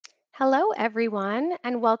Hello, everyone,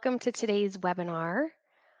 and welcome to today's webinar.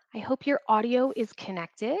 I hope your audio is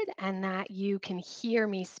connected and that you can hear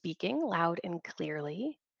me speaking loud and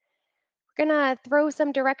clearly. We're going to throw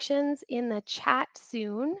some directions in the chat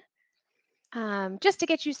soon just to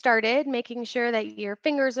get you started, making sure that your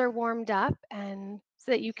fingers are warmed up and so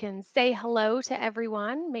that you can say hello to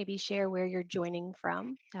everyone, maybe share where you're joining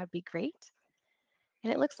from. That would be great.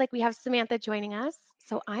 And it looks like we have Samantha joining us,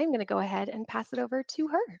 so I'm going to go ahead and pass it over to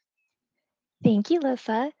her. Thank you,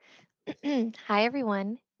 Lissa. Hi,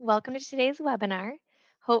 everyone. Welcome to today's webinar.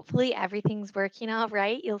 Hopefully everything's working all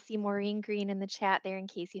right. You'll see Maureen Green in the chat there in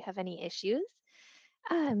case you have any issues.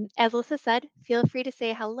 As Lissa said, feel free to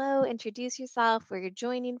say hello, introduce yourself, where you're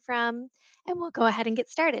joining from, and we'll go ahead and get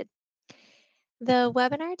started. The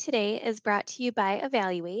webinar today is brought to you by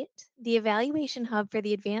Evaluate, the evaluation hub for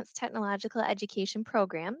the Advanced Technological Education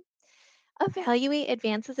Program. Evaluate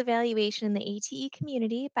advances evaluation in the ATE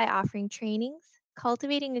community by offering trainings,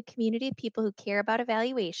 cultivating a community of people who care about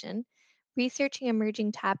evaluation, researching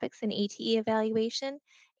emerging topics in ATE evaluation,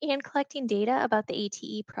 and collecting data about the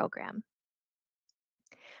ATE program.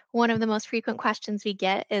 One of the most frequent questions we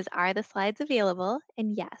get is, are the slides available?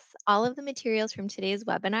 And yes, all of the materials from today's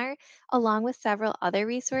webinar, along with several other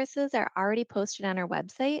resources, are already posted on our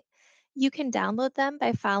website. You can download them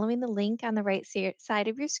by following the link on the right side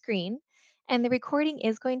of your screen, and the recording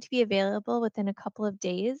is going to be available within a couple of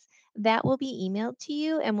days. That will be emailed to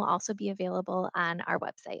you and will also be available on our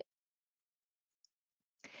website.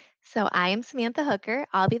 So I am Samantha Hooker.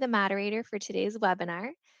 I'll be the moderator for today's webinar.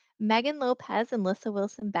 Megan Lopez and Lissa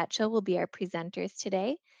Wilson Betchel will be our presenters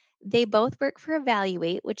today. They both work for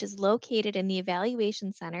Evaluate, which is located in the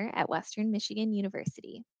Evaluation Center at Western Michigan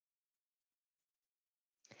University.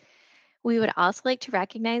 We would also like to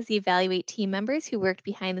recognize the Evaluate team members who worked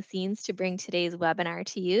behind the scenes to bring today's webinar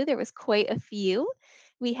to you. There was quite a few.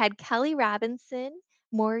 We had Kelly Robinson,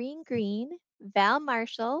 Maureen Green, Val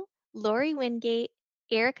Marshall, Lori Wingate,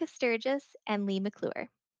 Erica Sturgis, and Lee McClure.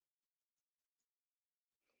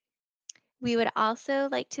 We would also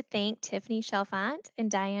like to thank Tiffany Chalfant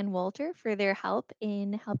and Diane Wolter for their help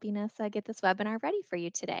in helping us get this webinar ready for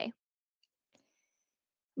you today.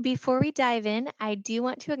 Before we dive in, I do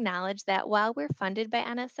want to acknowledge that while we're funded by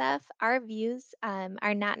NSF, our views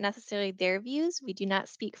are not necessarily their views. We do not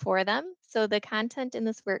speak for them. So the content in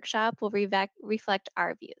this workshop will reflect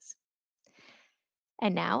our views.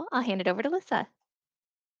 And now I'll hand it over to Lissa.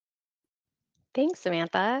 Thanks,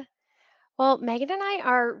 Samantha. Well, Megan and I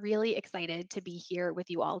are really excited to be here with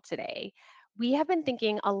you all today. We have been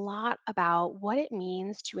thinking a lot about what it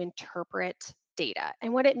means to interpret data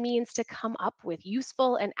and what it means to come up with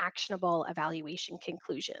useful and actionable evaluation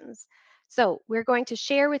conclusions. So, we're going to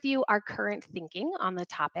share with you our current thinking on the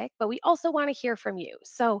topic, but we also want to hear from you.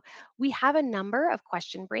 So, we have a number of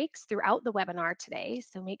question breaks throughout the webinar today.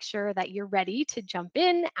 So, make sure that you're ready to jump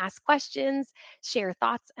in, ask questions, share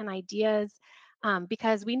thoughts and ideas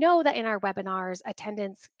because we know that in our webinars,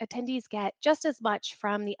 attendees get just as much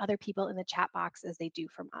from the other people in the chat box as they do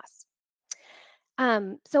from us.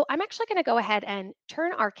 So I'm actually going to go ahead and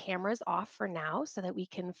turn our cameras off for now so that we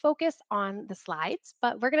can focus on the slides,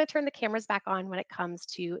 but we're going to turn the cameras back on when it comes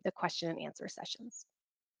to the question and answer sessions.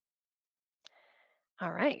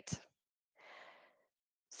 All right.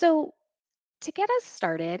 So to get us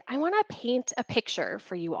started, I want to paint a picture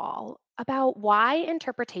for you all about why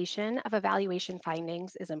interpretation of evaluation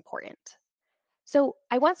findings is important. So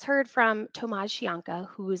I once heard from Tomás Chianca,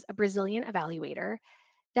 who's a Brazilian evaluator,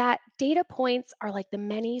 that data points are like the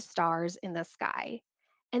many stars in the sky,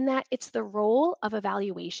 and that it's the role of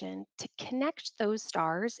evaluation to connect those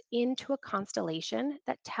stars into a constellation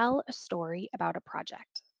that tell a story about a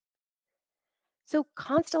project. So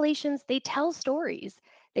constellations, they tell stories.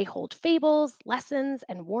 They hold fables, lessons,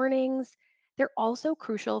 and warnings. They're also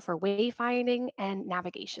crucial for wayfinding and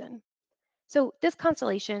navigation. So this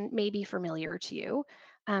constellation may be familiar to you.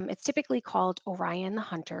 It's typically called Orion the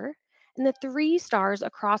Hunter. And the three stars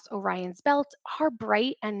across Orion's belt are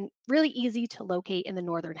bright and really easy to locate in the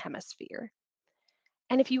northern hemisphere.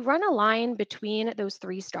 And if you run a line between those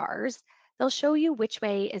three stars, they'll show you which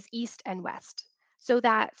way is east and west. So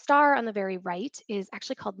that star on the very right is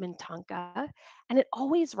actually called Mintanka, and it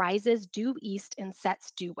always rises due east and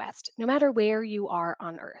sets due west, no matter where you are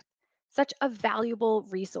on Earth. Such a valuable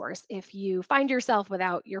resource if you find yourself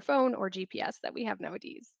without your phone or GPS that we have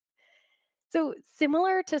nowadays. So,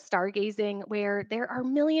 similar to stargazing, where there are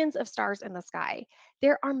millions of stars in the sky,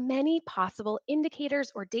 there are many possible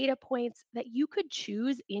indicators or data points that you could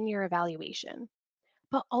choose in your evaluation.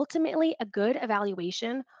 But ultimately, a good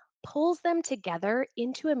evaluation pulls them together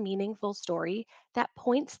into a meaningful story that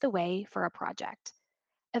points the way for a project.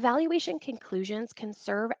 Evaluation conclusions can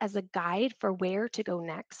serve as a guide for where to go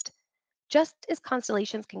next. Just as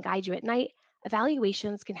constellations can guide you at night,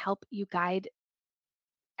 evaluations can help you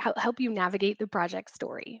navigate the project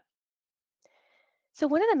story. So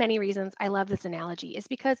one of the many reasons I love this analogy is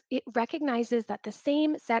because it recognizes that the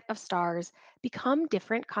same set of stars become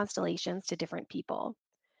different constellations to different people.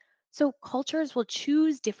 So cultures will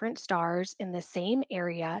choose different stars in the same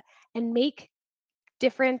area and make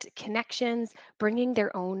different connections, bringing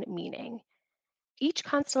their own meaning. Each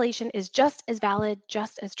constellation is just as valid,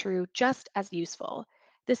 just as true, just as useful.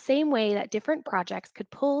 The same way that different projects could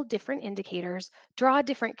pull different indicators, draw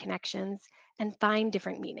different connections, and find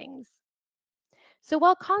different meanings. So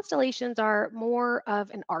while constellations are more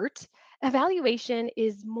of an art, evaluation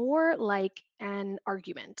is more like an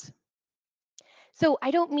argument. So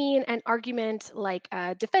I don't mean an argument like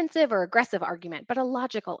a defensive or aggressive argument, but a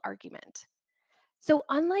logical argument. So,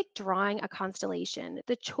 unlike drawing a constellation,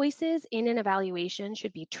 the choices in an evaluation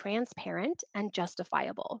should be transparent and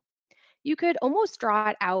justifiable. You could almost draw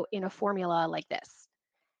it out in a formula like this: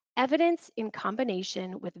 evidence in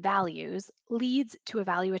combination with values leads to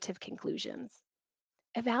evaluative conclusions.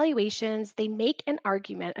 Evaluations, they make an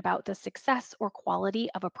argument about the success or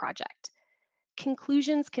quality of a project.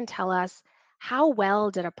 Conclusions can tell us how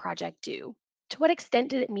well did a project do? To what extent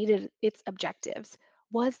did it meet its objectives?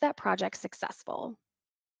 Was that project successful?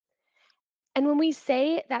 And when we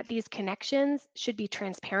say that these connections should be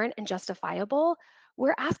transparent and justifiable,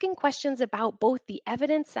 we're asking questions about both the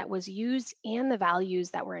evidence that was used and the values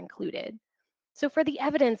that were included. So for the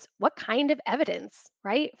evidence, what kind of evidence,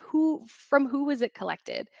 right? Who was it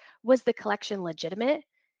collected? Was the collection legitimate?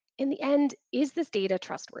 In the end, is this data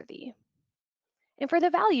trustworthy? And for the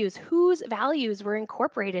values, whose values were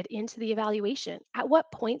incorporated into the evaluation? At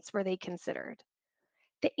what points were they considered?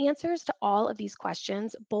 The answers to all of these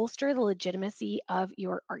questions bolster the legitimacy of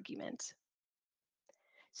your argument.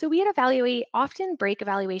 So we at Evaluate often break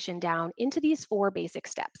evaluation down into these four basic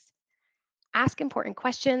steps: ask important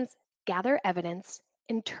questions, gather evidence,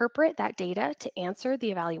 interpret that data to answer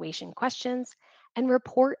the evaluation questions, and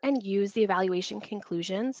report and use the evaluation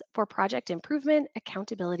conclusions for project improvement,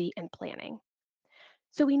 accountability, and planning.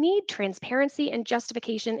 So we need transparency and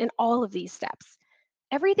justification in all of these steps.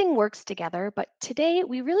 Everything works together, but today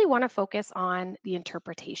we really want to focus on the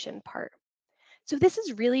interpretation part. So, this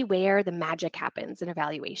is really where the magic happens in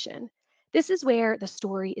evaluation. This is where the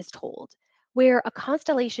story is told, where a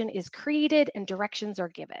constellation is created and directions are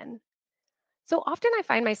given. So, often I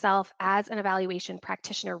find myself as an evaluation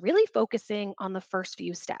practitioner really focusing on the first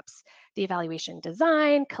few steps: the evaluation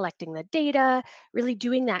design, collecting the data, really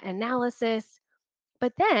doing that analysis.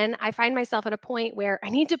 But then I find myself at a point where I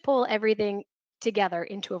need to pull everything together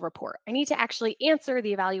into a report. I need to actually answer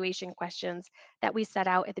the evaluation questions that we set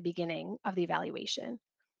out at the beginning of the evaluation.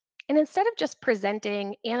 And instead of just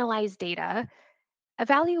presenting analyzed data,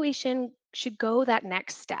 evaluation should go that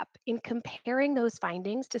next step in comparing those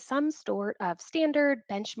findings to some sort of standard,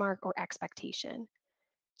 benchmark, or expectation.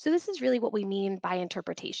 So, this is really what we mean by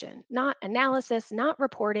interpretation: not analysis, not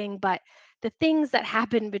reporting, but the things that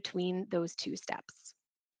happen between those two steps.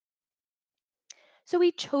 So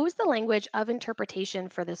we chose the language of interpretation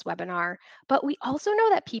for this webinar, but we also know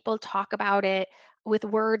that people talk about it with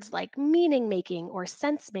words like meaning making or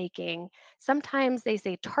sense making. Sometimes they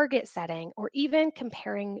say target setting or even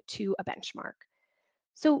comparing to a benchmark.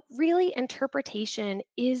 So, really, interpretation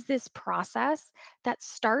is this process that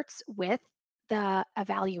starts with the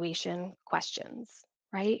evaluation questions,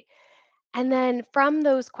 right? And then from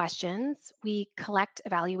those questions, we collect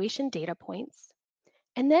evaluation data points,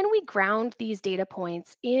 and then we ground these data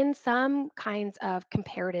points in some kinds of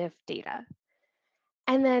comparative data.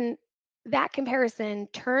 And then that comparison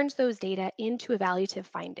turns those data into evaluative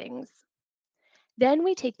findings. Then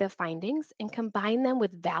we take the findings and combine them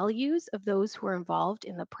with values of those who are involved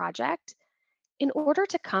in the project in order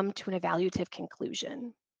to come to an evaluative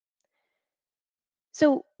conclusion.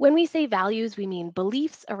 So when we say values, we mean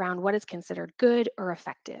beliefs around what is considered good or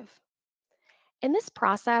effective. And this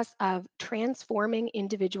process of transforming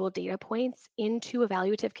individual data points into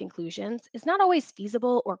evaluative conclusions is not always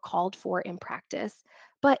feasible or called for in practice,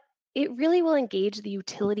 but it really will engage the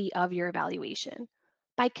utility of your evaluation.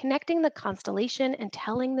 By connecting the constellation and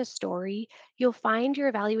telling the story, you'll find your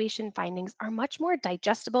evaluation findings are much more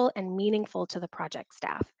digestible and meaningful to the project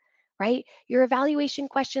staff, right? Your evaluation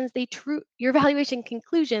questions, your evaluation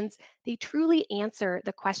conclusions, they truly answer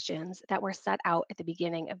the questions that were set out at the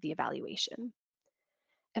beginning of the evaluation.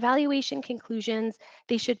 Evaluation conclusions,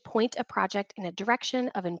 they should point a project in a direction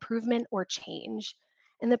of improvement or change.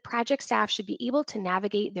 And the project staff should be able to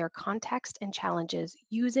navigate their context and challenges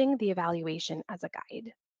using the evaluation as a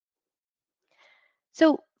guide.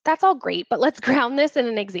 So that's all great, but let's ground this in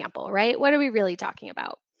an example, right? What are we really talking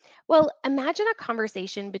about? Well, imagine a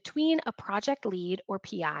conversation between a project lead or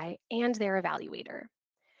PI and their evaluator.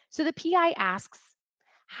 So the PI asks,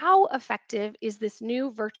 how effective is this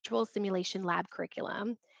new virtual simulation lab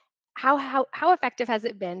curriculum? How effective has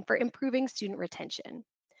it been for improving student retention?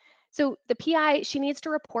 So the PI, she needs to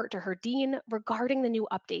report to her dean regarding the new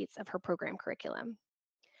updates of her program curriculum.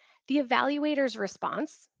 The evaluator's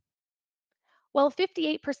response, well,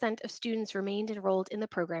 58% of students remained enrolled in the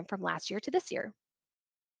program from last year to this year.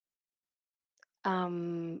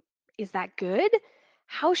 Um, is that good?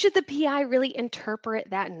 How should the PI really interpret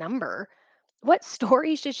that number? What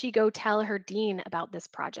story should she go tell her dean about this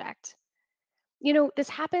project? This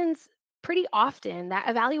happens pretty often that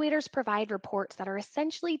evaluators provide reports that are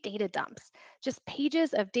essentially data dumps, just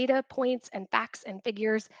pages of data points and facts and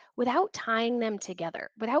figures without tying them together,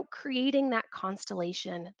 without creating that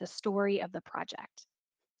constellation, the story of the project.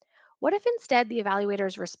 What if instead the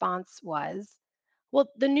evaluator's response was, well,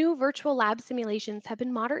 the new virtual lab simulations have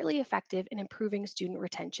been moderately effective in improving student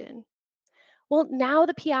retention? Well, now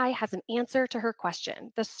the PI has an answer to her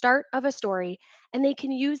question, the start of a story, and they can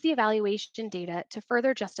use the evaluation data to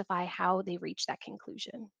further justify how they reach that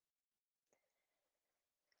conclusion.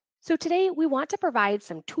 So, today we want to provide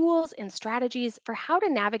some tools and strategies for how to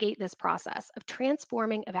navigate this process of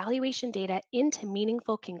transforming evaluation data into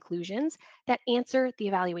meaningful conclusions that answer the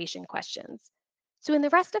evaluation questions. So, in the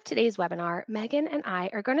rest of today's webinar, Megan and I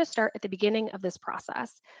are going to start at the beginning of this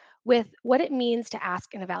process with what it means to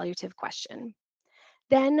ask an evaluative question.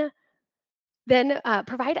 Then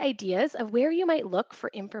provide ideas of where you might look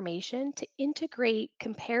for information to integrate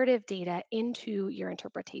comparative data into your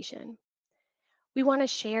interpretation. We want to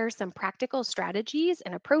share some practical strategies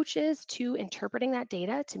and approaches to interpreting that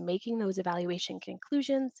data to making those evaluation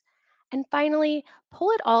conclusions. And finally,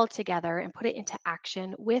 pull it all together and put it into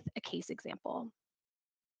action with a case example.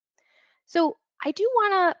 So I do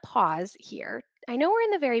want to pause here. I know we're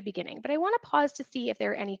in the very beginning, but I want to pause to see if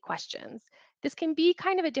there are any questions. This can be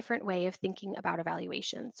kind of a different way of thinking about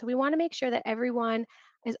evaluation. So we want to make sure that everyone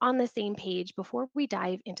is on the same page before we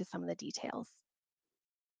dive into some of the details.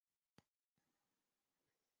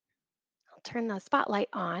 I'll turn the spotlight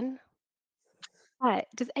on. But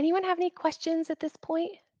does anyone have any questions at this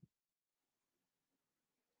point?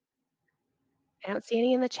 I don't see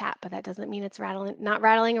any in the chat, but that doesn't mean it's not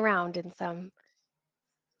rattling around in some.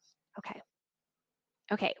 Okay.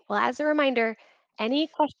 Okay, well, as a reminder, any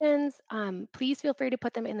questions, please feel free to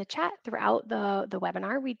put them in the chat throughout the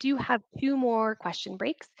webinar. We do have two more question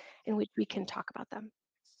breaks in which we can talk about them.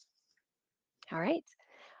 All right,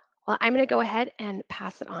 well, I'm going to go ahead and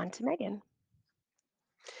pass it on to Megan.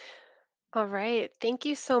 All right. Thank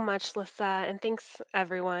you so much, Lissa, and thanks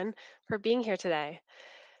everyone for being here today.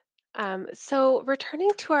 So,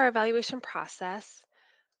 returning to our evaluation process,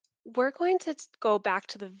 we're going to go back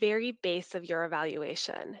to the very base of your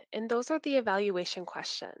evaluation, and those are the evaluation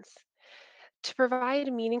questions. To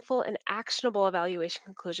provide meaningful and actionable evaluation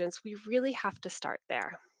conclusions, we really have to start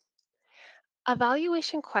there.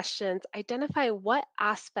 Evaluation questions identify what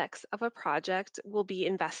aspects of a project will be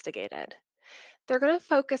investigated. They're going to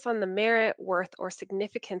focus on the merit, worth, or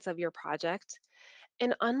significance of your project.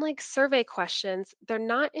 And unlike survey questions, they're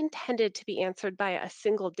not intended to be answered by a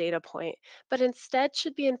single data point, but instead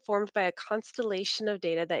should be informed by a constellation of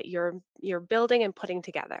data that you're building and putting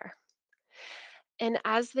together. And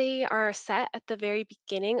as they are set at the very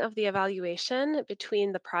beginning of the evaluation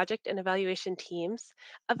between the project and evaluation teams,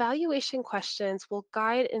 evaluation questions will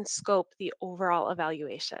guide and scope the overall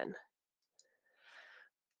evaluation.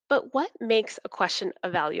 But what makes a question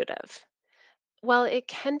evaluative? Well, it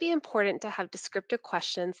can be important to have descriptive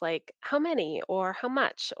questions like how many or how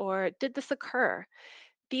much or did this occur?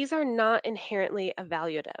 These are not inherently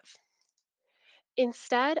evaluative.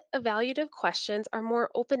 Instead, evaluative questions are more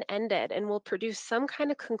open ended and will produce some kind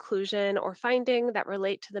of conclusion or finding that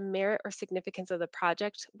relate to the merit or significance of the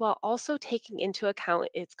project while also taking into account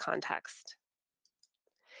its context.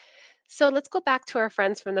 So let's go back to our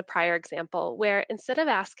friends from the prior example, where instead of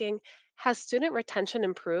asking, has student retention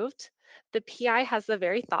improved? The PI has the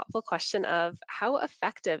very thoughtful question of, how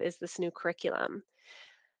effective is this new curriculum?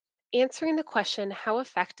 Answering the question, how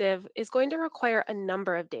effective, is going to require a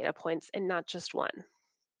number of data points and not just one.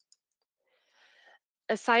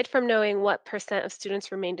 Aside from knowing what percent of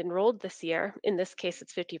students remained enrolled this year, in this case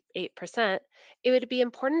it's 58%, it would be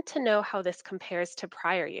important to know how this compares to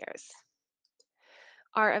prior years.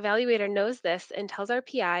 Our evaluator knows this and tells our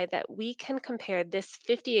PI that we can compare this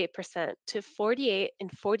 58% to 48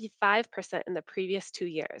 and 45% in the previous 2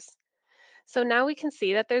 years. So now we can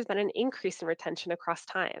see that there's been an increase in retention across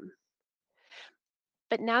time.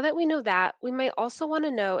 But now that we know that, we might also want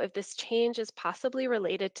to know if this change is possibly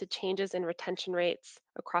related to changes in retention rates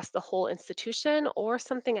across the whole institution or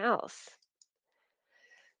something else.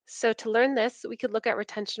 So, to learn this, we could look at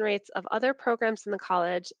retention rates of other programs in the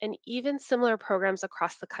college and even similar programs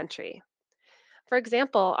across the country. For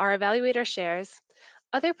example, our evaluator shares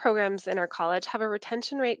other programs in our college have a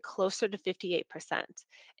retention rate closer to 58%,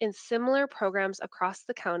 and similar programs across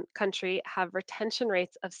the country have retention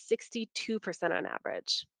rates of 62% on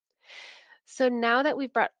average. So now that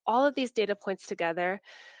we've brought all of these data points together,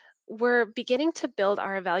 we're beginning to build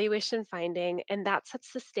our evaluation finding, and that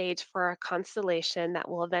sets the stage for our constellation that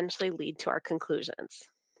will eventually lead to our conclusions.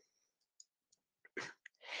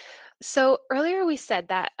 So earlier we said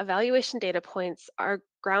that evaluation data points are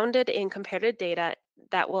grounded in comparative data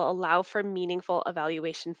that will allow for meaningful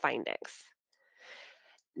evaluation findings.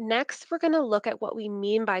 Next, we're going to look at what we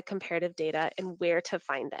mean by comparative data and where to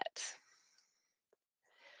find it.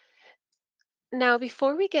 Now,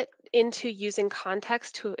 before we get into using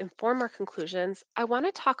context to inform our conclusions, I want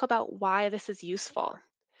to talk about why this is useful.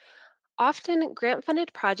 Often, grant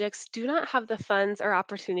funded projects do not have the funds or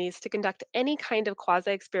opportunities to conduct any kind of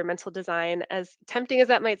quasi experimental design, as tempting as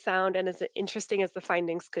that might sound and as interesting as the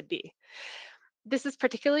findings could be. This is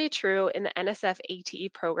particularly true in the NSF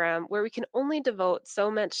ATE program, where we can only devote so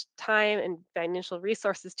much time and financial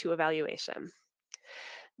resources to evaluation.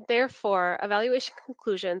 Therefore, evaluation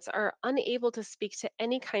conclusions are unable to speak to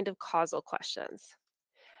any kind of causal questions.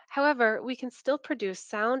 However, we can still produce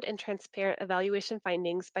sound and transparent evaluation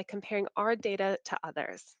findings by comparing our data to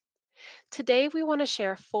others. Today, we want to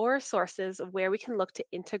share 4 sources of where we can look to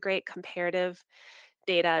integrate comparative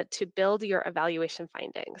data to build your evaluation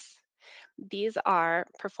findings. These are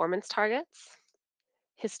performance targets,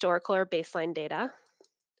 historical or baseline data,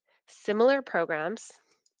 similar programs,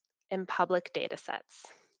 and public data sets.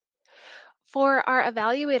 For our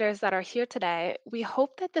evaluators that are here today, we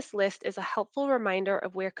hope that this list is a helpful reminder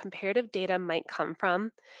of where comparative data might come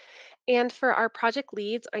from. And for our project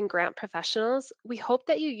leads and grant professionals, we hope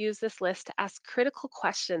that you use this list to ask critical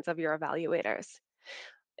questions of your evaluators.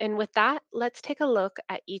 And with that, let's take a look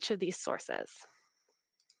at each of these sources.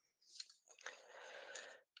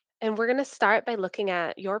 And we're going to start by looking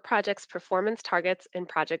at your project's performance targets and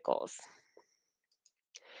project goals.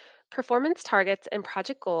 Performance targets and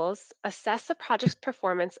project goals assess a project's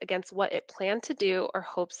performance against what it planned to do or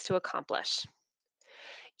hopes to accomplish.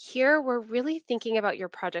 Here, we're really thinking about your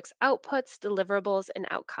project's outputs, deliverables, and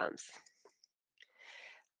outcomes.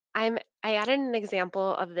 I added an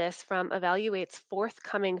example of this from Evaluate's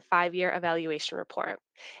forthcoming 5-year evaluation report.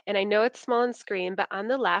 And I know it's small on screen, but on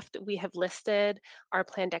the left, we have listed our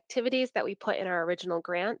planned activities that we put in our original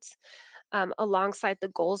grant alongside the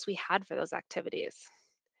goals we had for those activities.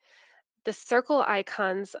 The circle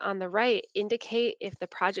icons on the right indicate if the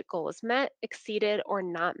project goal was met, exceeded, or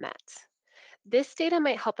not met. This data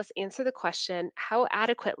might help us answer the question, how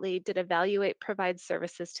adequately did Evaluate provide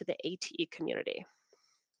services to the ATE community?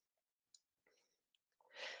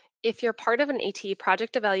 If you're part of an ATE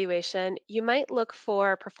project evaluation, you might look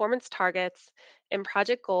for performance targets and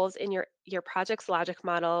project goals in your project's logic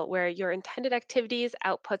model where your intended activities,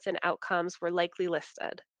 outputs, and outcomes were likely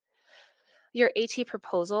listed. Your AT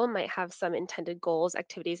proposal might have some intended goals,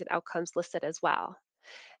 activities, and outcomes listed as well.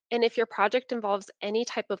 And if your project involves any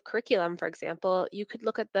type of curriculum, for example, you could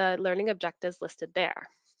look at the learning objectives listed there.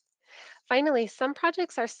 Finally, some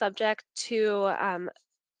projects are subject to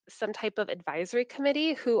some type of advisory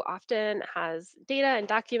committee who often has data and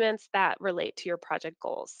documents that relate to your project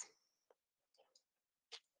goals.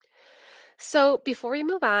 So before we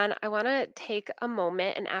move on, I want to take a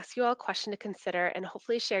moment and ask you all a question to consider and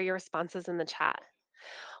hopefully share your responses in the chat.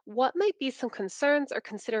 What might be some concerns or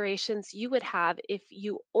considerations you would have if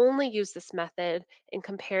you only use this method and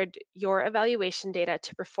compared your evaluation data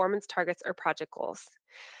to performance targets or project goals?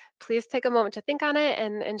 Please take a moment to think on it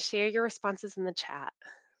and share your responses in the chat.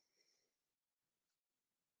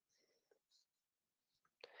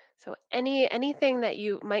 So anything that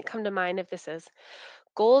you might come to mind if this is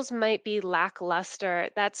goals might be lackluster.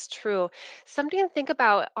 That's true. Something to think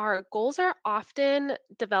about are goals are often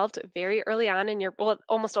developed very early on in your, well,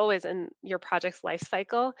 almost always in your project's life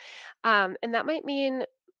cycle. And that might mean,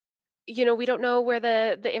 we don't know where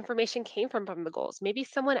the information came from the goals. Maybe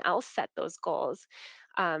someone else set those goals.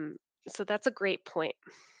 So that's a great point.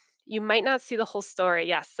 You might not see the whole story.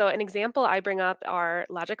 Yes. So an example I bring up are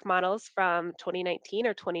logic models from 2019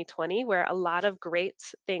 or 2020, where a lot of great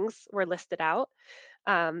things were listed out.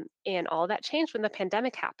 And all that changed when the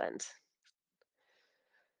pandemic happened.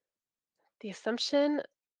 The assumption,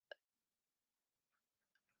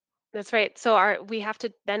 That's right. So we have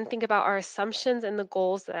to then think about our assumptions and the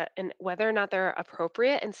goals that and whether or not they're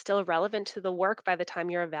appropriate and still relevant to the work by the time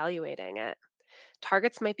you're evaluating it.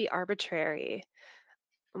 Targets might be arbitrary.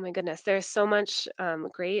 Oh my goodness, there's so much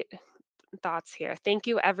great thoughts here. Thank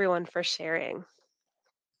you everyone for sharing.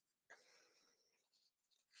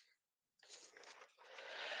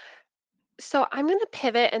 So I'm going to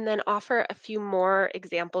pivot and then offer a few more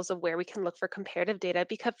examples of where we can look for comparative data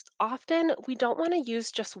because often we don't want to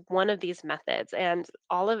use just one of these methods. And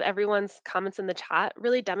all of everyone's comments in the chat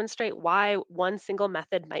really demonstrate why one single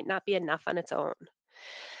method might not be enough on its own.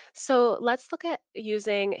 So let's look at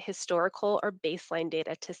using historical or baseline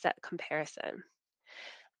data to set comparison.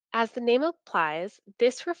 As the name implies,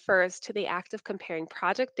 this refers to the act of comparing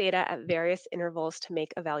project data at various intervals to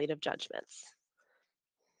make evaluative judgments.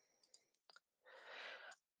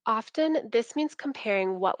 Often, this means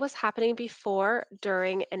comparing what was happening before,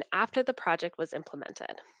 during, and after the project was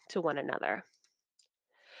implemented to one another.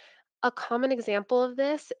 A common example of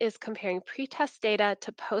this is comparing pre-test data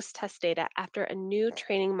to post-test data after a new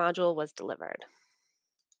training module was delivered.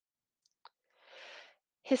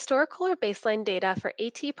 Historical or baseline data for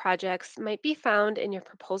AT projects might be found in your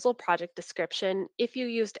proposal project description if you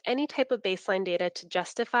used any type of baseline data to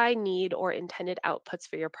justify need or intended outputs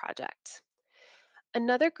for your project.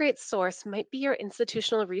 Another great source might be your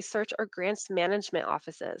institutional research or grants management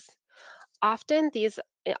offices. Often, these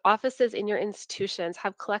offices in your institutions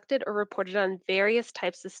have collected or reported on various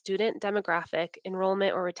types of student demographic,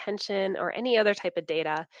 enrollment or retention, or any other type of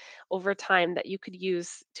data over time that you could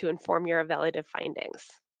use to inform your evaluative findings.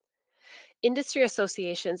 Industry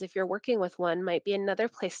associations, if you're working with one, might be another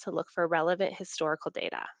place to look for relevant historical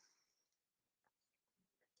data.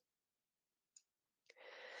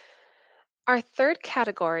 Our third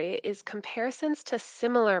category is comparisons to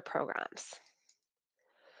similar programs.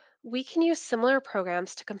 We can use similar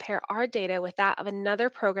programs to compare our data with that of another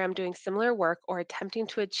program doing similar work or attempting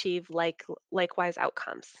to achieve likewise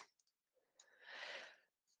outcomes.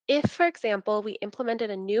 If, for example, we implemented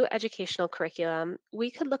a new educational curriculum,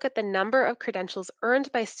 we could look at the number of credentials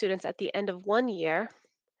earned by students at the end of one year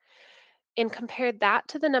and compare that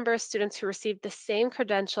to the number of students who received the same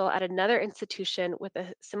credential at another institution with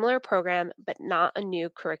a similar program but not a new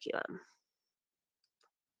curriculum.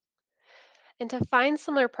 And to find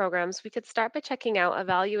similar programs, we could start by checking out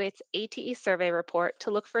Evaluate's ATE survey report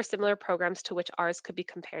to look for similar programs to which ours could be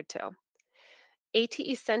compared to.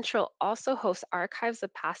 ATE Central also hosts archives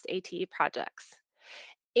of past ATE projects.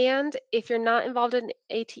 And if you're not involved in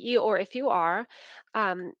ATE, or if you are,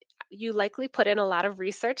 um, you likely put in a lot of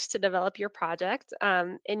research to develop your project,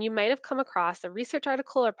 and you might have come across a research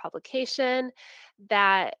article or publication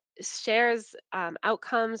that shares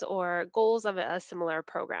outcomes or goals of a similar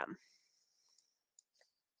program.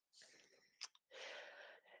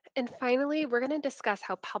 And finally, we're going to discuss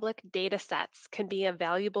how public data sets can be a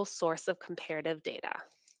valuable source of comparative data.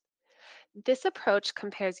 This approach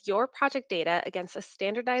compares your project data against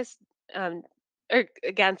a um,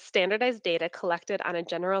 against standardized data collected on a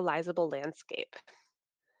generalizable landscape.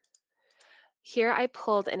 Here I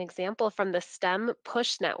pulled an example from the STEM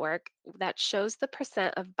Push Network that shows the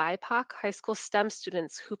percent of BIPOC high school STEM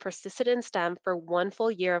students who persisted in STEM for one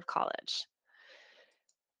full year of college.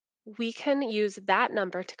 We can use that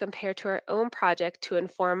number to compare to our own project to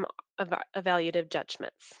inform evaluative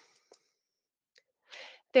judgments.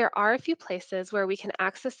 There are a few places where we can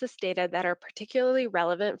access this data that are particularly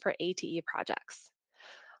relevant for ATE projects.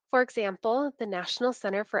 For example, the National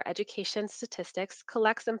Center for Education Statistics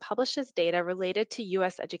collects and publishes data related to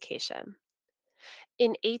U.S. education.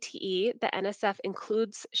 In ATE, the NSF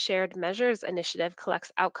Includes Shared Measures initiative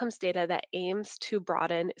collects outcomes data that aims to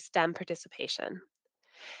broaden STEM participation.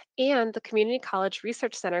 And the Community College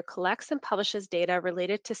Research Center collects and publishes data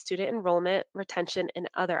related to student enrollment, retention, and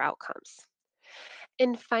other outcomes.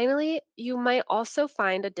 And finally, you might also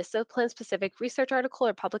find a discipline-specific research article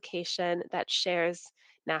or publication that shares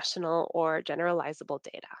national or generalizable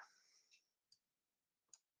data.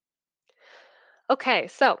 Okay,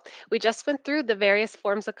 so we just went through the various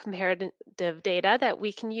forms of comparative data that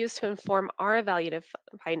we can use to inform our evaluative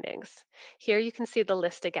findings. Here you can see the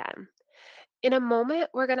list again. In a moment,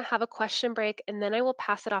 we're going to have a question break, and then I will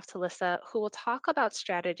pass it off to Lissa, who will talk about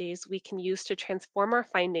strategies we can use to transform our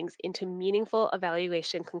findings into meaningful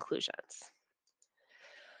evaluation conclusions.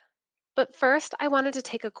 But first, I wanted to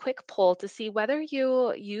take a quick poll to see whether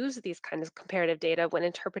you use these kinds of comparative data when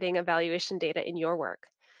interpreting evaluation data in your work.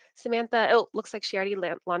 Samantha, oh, looks like she already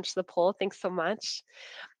launched the poll. Thanks so much.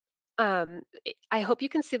 I hope you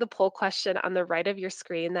can see the poll question on the right of your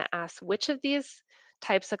screen that asks which of these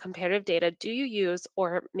types of comparative data do you use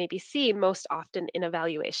or maybe see most often in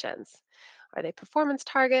evaluations? Are they performance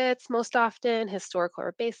targets most often, historical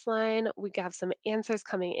or baseline? We have some answers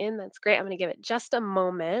coming in. That's great. I'm going to give it just a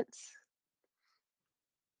moment.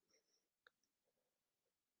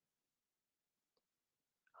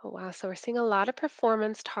 Oh, wow. So we're seeing a lot of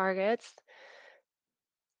performance targets.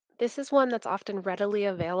 This is one that's often readily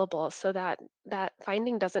available, so that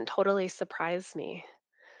finding doesn't totally surprise me.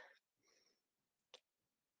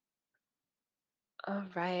 All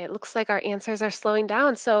right. Looks like our answers are slowing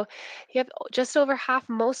down. So you have just over half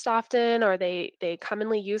most often, or they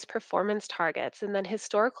commonly use performance targets, and then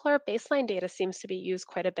historical or baseline data seems to be used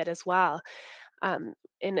quite a bit as well. Um,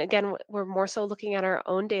 and again, we're more so looking at our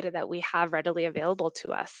own data that we have readily available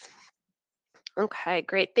to us. Okay,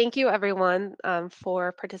 great. Thank you, everyone,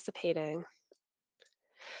 for participating.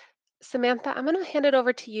 Samantha, I'm going to hand it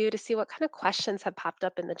over to you to see what kind of questions have popped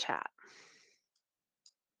up in the chat.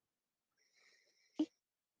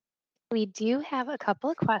 We do have a couple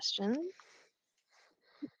of questions.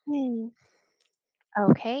 Hmm.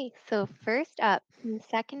 Okay, so first up, can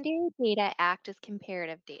secondary data act as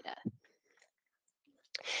comparative data?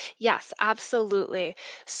 Yes, absolutely.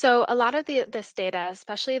 So a lot of this data,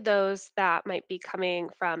 especially those that might be coming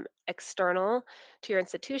from external to your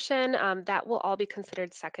institution, that will all be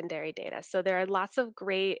considered secondary data. So there are lots of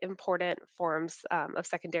great, important forms of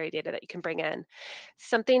secondary data that you can bring in.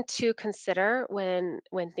 Something to consider when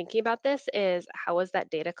thinking about this is how was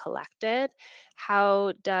that data collected?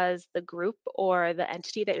 How does the group or the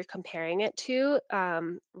entity that you're comparing it to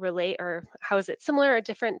relate, or how is it similar or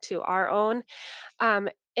different to our own? Um,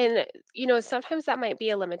 and sometimes that might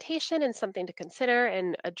be a limitation and something to consider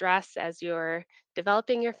and address as you're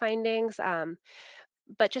developing your findings,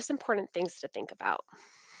 but just important things to think about.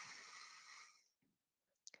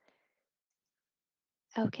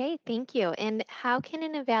 Okay, thank you. And how can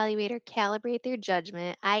an evaluator calibrate their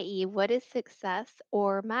judgment, i.e., what is success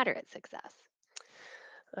or moderate success?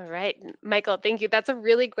 All right, Michael, thank you. That's a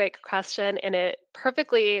really great question, and it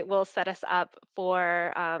perfectly will set us up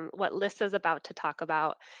for what Liz is about to talk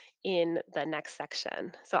about in the next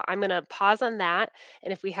section. So I'm going to pause on that,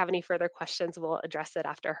 and if we have any further questions, we'll address it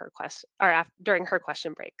after her question or during her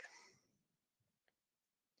question break.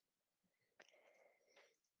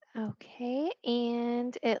 Okay,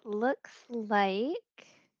 and it looks like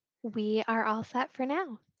we are all set for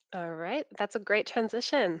now. All right, that's a great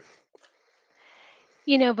transition.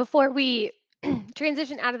 Before we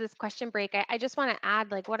transition out of this question break, I just want to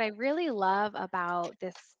add like what I really love about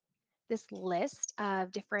this list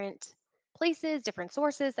of different places, different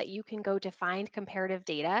sources that you can go to find comparative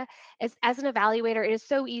data. As an evaluator, it is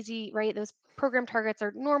so easy, right? Those program targets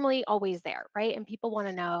are normally always there, right? And people want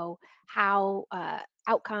to know how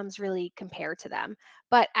outcomes really compare to them.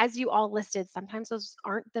 But as you all listed, sometimes those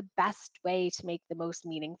aren't the best way to make the most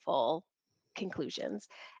meaningful conclusions.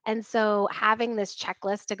 And so having this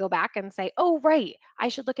checklist to go back and say, oh, right, I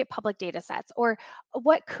should look at public data sets, or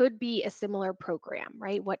what could be a similar program,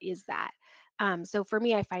 right? What is that? So for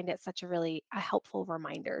me, I find it such a helpful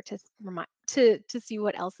reminder to see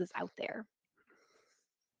what else is out there.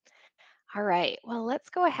 All right, well, let's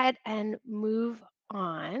go ahead and move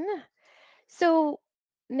on. So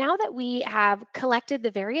now that we have collected the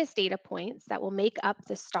various data points that will make up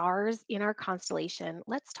the stars in our constellation,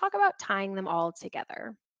 let's talk about tying them all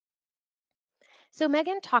together. So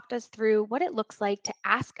Megan talked us through what it looks like to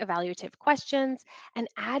ask evaluative questions and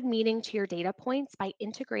add meaning to your data points by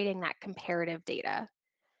integrating that comparative data.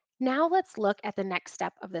 Now let's look at the next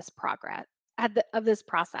step of this of this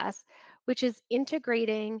process, which is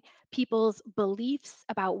integrating people's beliefs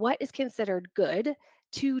about what is considered good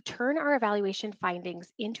to turn our evaluation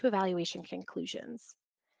findings into evaluation conclusions.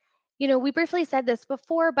 We briefly said this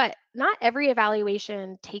before, but not every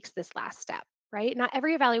evaluation takes this last step, right? Not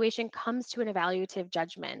every evaluation comes to an evaluative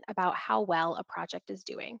judgment about how well a project is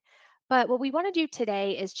doing. But what we want to do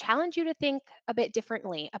today is challenge you to think a bit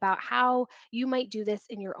differently about how you might do this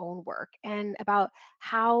in your own work and about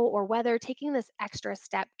how or whether taking this extra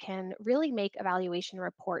step can really make evaluation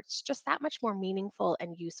reports just that much more meaningful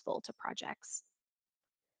and useful to projects.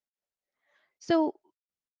 So,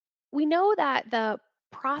 we know that the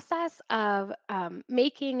process of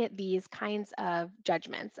making these kinds of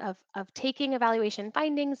judgments, of taking evaluation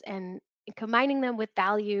findings and combining them with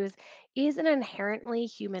values, is an inherently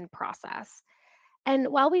human process. And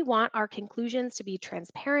while we want our conclusions to be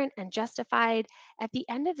transparent and justified, at the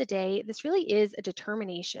end of the day, this really is a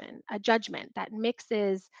determination, a judgment that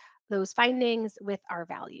mixes those findings with our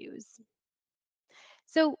values.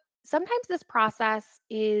 So sometimes this process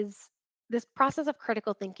is this process of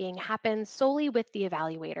critical thinking happens solely with the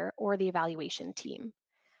evaluator or the evaluation team.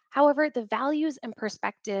 However, the values and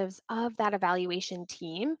perspectives of that evaluation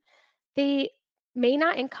team, they may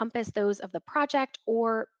not encompass those of the project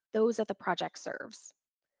or those that the project serves.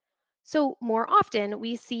 So, more often,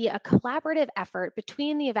 we see a collaborative effort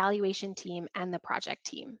between the evaluation team and the project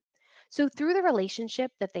team. So, through the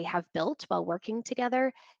relationship that they have built while working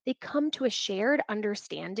together, they come to a shared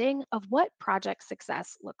understanding of what project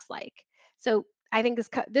success looks like. So, I think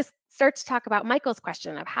this starts to talk about Michael's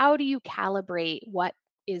question of how do you calibrate what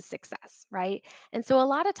is success, right? And so a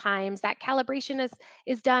lot of times that calibration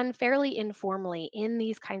is done fairly informally in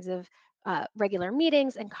these kinds of regular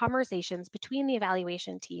meetings and conversations between the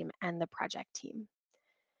evaluation team and the project team.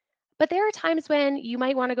 But there are times when you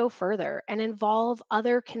might want to go further and involve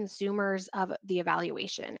other consumers of the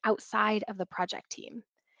evaluation outside of the project team.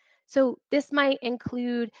 So, this might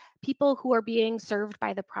include people who are being served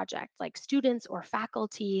by the project, like students or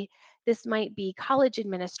faculty. This might be college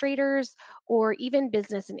administrators or even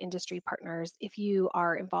business and industry partners if you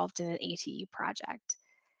are involved in an ATE project.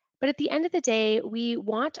 But at the end of the day, we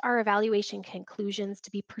want our evaluation conclusions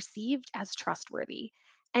to be perceived as trustworthy.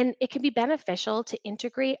 And it can be beneficial to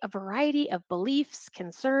integrate a variety of beliefs,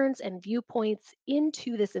 concerns, and viewpoints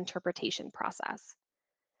into this interpretation process.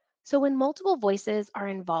 So, when multiple voices are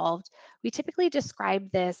involved, we typically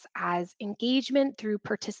describe this as engagement through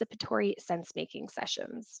participatory sense making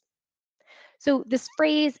sessions. So this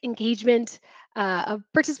phrase engagement of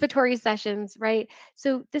participatory sessions, right?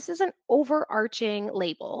 So this is an overarching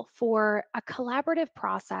label for a collaborative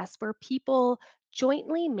process where people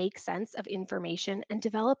jointly make sense of information and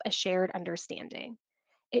develop a shared understanding.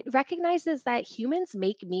 It recognizes that humans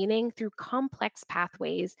make meaning through complex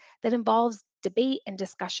pathways that involves debate and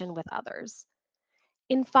discussion with others.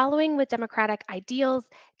 In following with democratic ideals,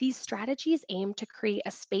 these strategies aim to create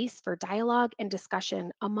a space for dialogue and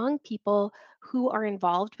discussion among people who are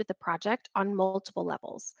involved with the project on multiple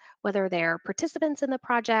levels, whether they're participants in the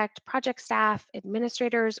project, project staff,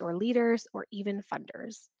 administrators or leaders, or even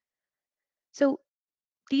funders. So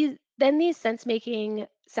these sense making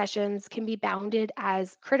sessions can be bounded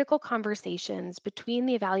as critical conversations between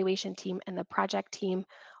the evaluation team and the project team,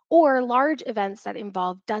 or large events that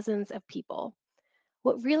involve dozens of people.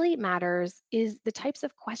 What really matters is the types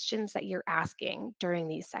of questions that you're asking during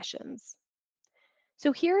these sessions.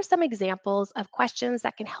 So, here are some examples of questions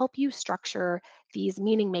that can help you structure these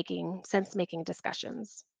meaning making, sense making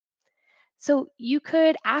discussions. So, you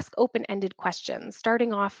could ask open ended questions,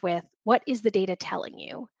 starting off with what is the data telling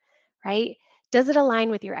you, right? Does it align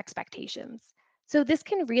with your expectations? So, this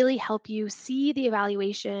can really help you see the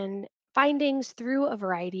evaluation findings through a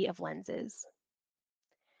variety of lenses.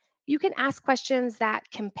 You can ask questions that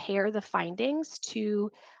compare the findings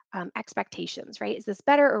to expectations, right? Is this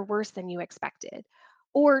better or worse than you expected?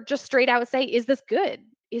 Or just straight out say, is this good?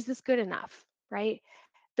 Is this good enough, right?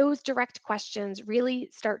 Those direct questions really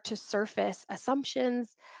start to surface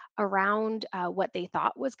assumptions around what they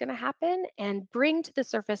thought was going to happen and bring to the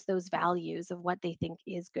surface those values of what they think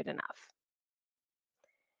is good enough.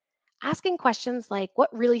 Asking questions like,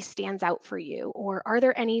 what really stands out for you? Or are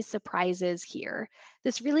there any surprises here?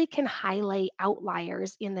 This really can highlight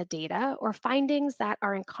outliers in the data or findings that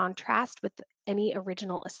are in contrast with any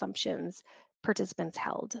original assumptions participants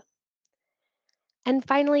held. And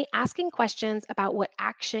finally, asking questions about what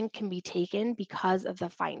action can be taken because of the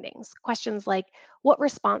findings. Questions like, what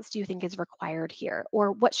response do you think is required here?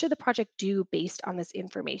 Or what should the project do based on this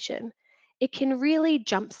information? It can really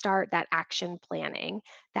jumpstart that action planning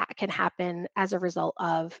that can happen as a result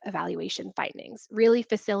of evaluation findings, really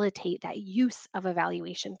facilitate that use of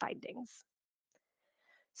evaluation findings.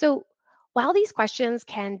 So, while these questions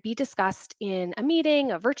can be discussed in a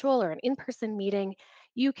meeting, a virtual or an in person meeting,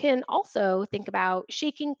 you can also think about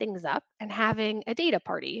shaking things up and having a data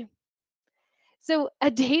party. So, a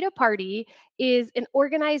data party is an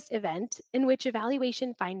organized event in which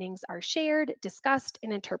evaluation findings are shared, discussed,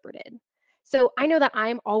 and interpreted. So, I know that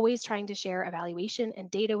I'm always trying to share evaluation and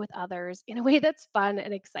data with others in a way that's fun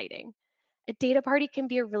and exciting. A data party can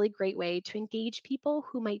be a really great way to engage people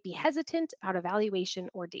who might be hesitant about evaluation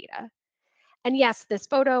or data. And yes, this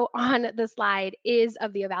photo on the slide is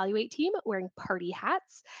of the Evaluate team wearing party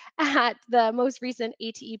hats at the most recent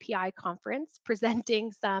ATEPI conference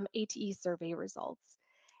presenting some ATE survey results.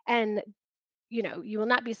 And you will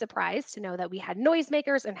not be surprised to know that we had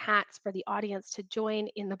noisemakers and hats for the audience to join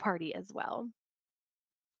in the party as well.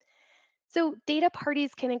 So, data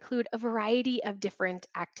parties can include a variety of different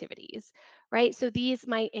activities. right? So these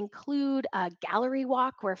might include a gallery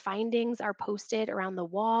walk where findings are posted around the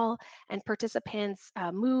wall and participants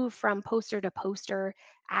move from poster to poster,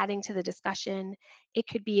 adding to the discussion. It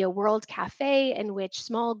could be a world cafe in which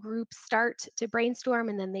small groups start to brainstorm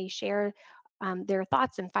and then they share their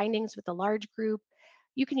thoughts and findings with a large group.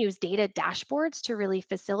 You can use data dashboards to really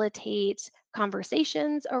facilitate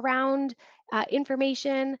conversations around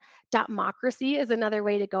information. Dotmocracy is another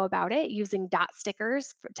way to go about it, using dot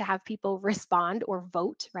stickers to have people respond or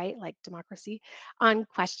vote, right, like democracy, on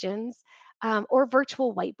questions, or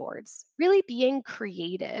virtual whiteboards. Really being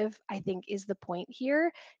creative, I think, is the point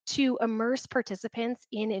here to immerse participants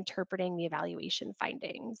in interpreting the evaluation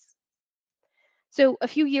findings. So a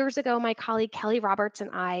few years ago, my colleague Kelly Roberts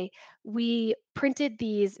and we printed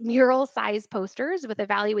these mural-sized posters with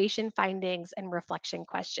evaluation findings and reflection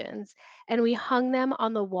questions, and we hung them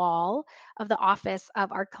on the wall of the office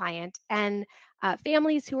of our client. And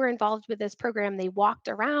families who were involved with this program, they walked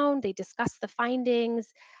around, they discussed the findings,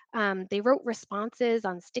 they wrote responses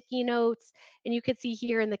on sticky notes, and you could see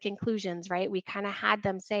here in the conclusions, right? We kind of had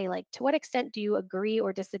them say, like, to what extent do you agree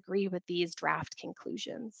or disagree with these draft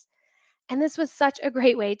conclusions? And this was such a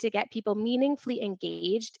great way to get people meaningfully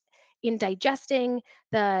engaged in digesting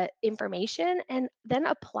the information and then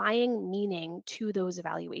applying meaning to those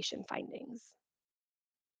evaluation findings.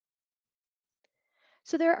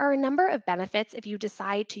 So, there are a number of benefits if you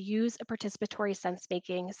decide to use a participatory sense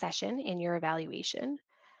making session in your evaluation.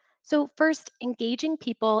 So, first, engaging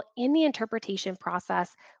people in the interpretation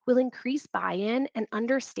process will increase buy in and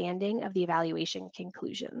understanding of the evaluation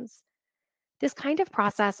conclusions. This kind of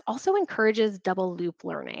process also encourages double loop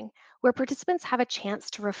learning, where participants have a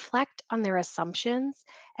chance to reflect on their assumptions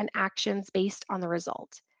and actions based on the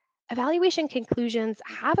result. Evaluation conclusions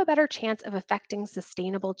have a better chance of affecting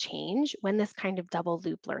sustainable change when this kind of double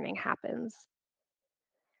loop learning happens.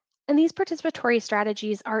 And these participatory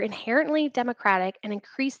strategies are inherently democratic and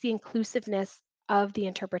increase the inclusiveness of the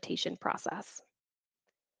interpretation process.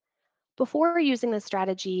 Before using this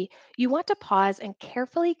strategy, you want to pause and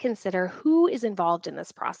carefully consider who is involved in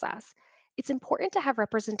this process. It's important to have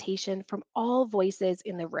representation from all voices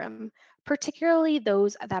in the room, particularly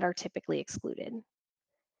those that are typically excluded.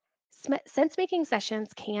 Sense making sessions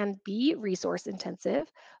can be resource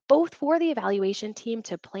intensive, both for the evaluation team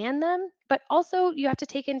to plan them, but also you have to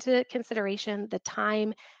take into consideration the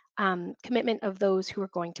time commitment of those who are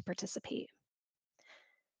going to participate.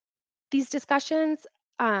 These discussions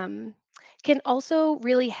um, can also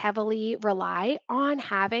really heavily rely on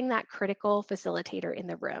having that critical facilitator in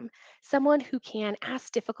the room, someone who can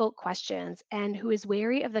ask difficult questions and who is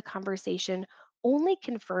wary of the conversation only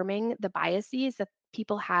confirming the biases that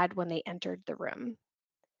people had when they entered the room.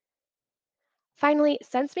 Finally,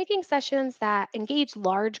 sense making sessions that engage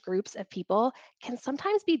large groups of people can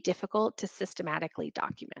sometimes be difficult to systematically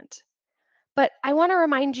document. But I want to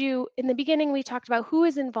remind you in the beginning, we talked about who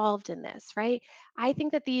is involved in this, right? I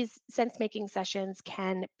think that these sense making sessions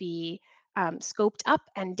can be scoped up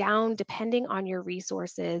and down depending on your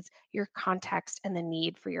resources, your context, and the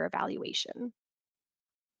need for your evaluation.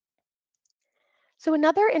 So,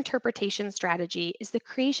 another interpretation strategy is the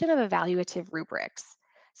creation of evaluative rubrics.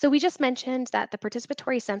 So, we just mentioned that the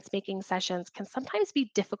participatory sense making sessions can sometimes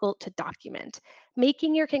be difficult to document,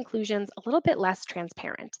 making your conclusions a little bit less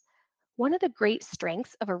transparent. One of the great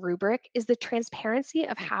strengths of a rubric is the transparency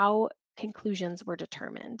of how conclusions were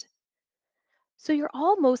determined. So you're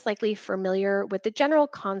all most likely familiar with the general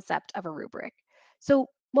concept of a rubric. So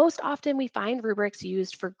most often we find rubrics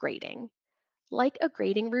used for grading. Like a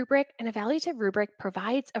grading rubric, an evaluative rubric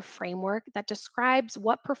provides a framework that describes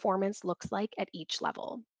what performance looks like at each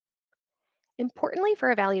level. Importantly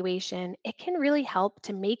for evaluation, it can really help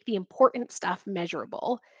to make the important stuff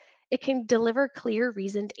measurable. It can deliver clear,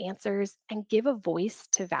 reasoned answers and give a voice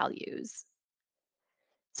to values.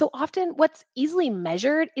 So often, what's easily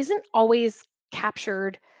measured isn't always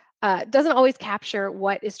captured, doesn't always capture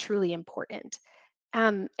what is truly important.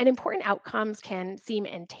 And important outcomes can seem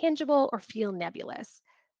intangible or feel nebulous.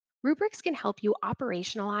 Rubrics can help you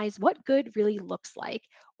operationalize what good really looks like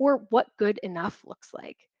or what good enough looks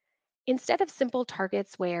like. Instead of simple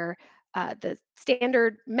targets where the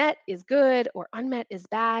standard met is good or unmet is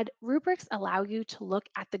bad, rubrics allow you to look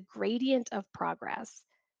at the gradient of progress.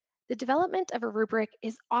 The development of a rubric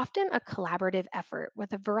is often a collaborative effort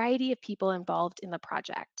with a variety of people involved in the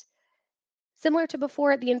project. Similar to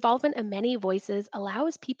before, the involvement of many voices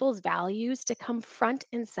allows people's values to come front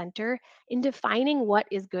and center in defining what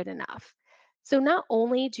is good enough. So, not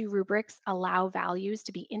only do rubrics allow values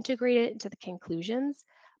to be integrated into the conclusions,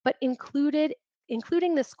 but including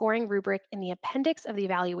the scoring rubric in the appendix of the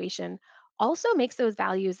evaluation also makes those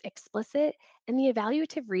values explicit and the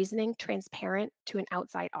evaluative reasoning transparent to an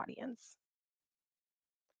outside audience.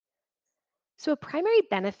 So, a primary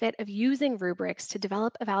benefit of using rubrics to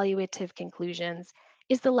develop evaluative conclusions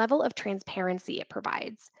is the level of transparency it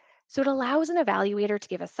provides. So, it allows an evaluator to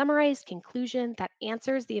give a summarized conclusion that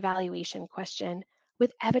answers the evaluation question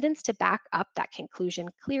with evidence to back up that conclusion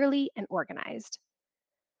clearly and organized.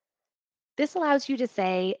 This allows you to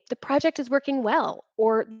say the project is working well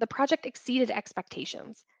or the project exceeded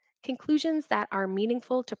expectations, conclusions that are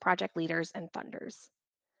meaningful to project leaders and funders.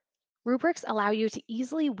 Rubrics allow you to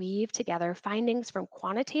easily weave together findings from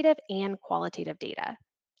quantitative and qualitative data.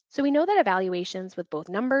 So we know that evaluations with both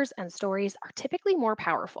numbers and stories are typically more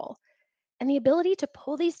powerful, and the ability to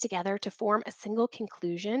pull these together to form a single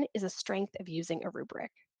conclusion is a strength of using a rubric.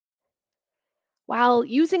 While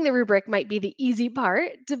using the rubric might be the easy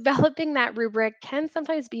part, developing that rubric can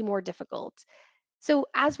sometimes be more difficult. So,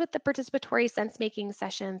 as with the participatory sense making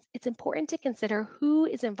sessions, it's important to consider who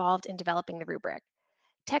is involved in developing the rubric.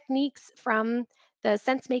 Techniques from the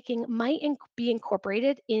sense making might be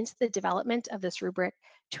incorporated into the development of this rubric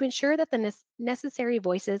to ensure that the necessary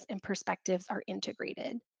voices and perspectives are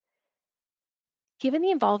integrated. Given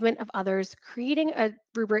the involvement of others, creating a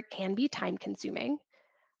rubric can be time consuming.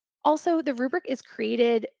 Also, the rubric is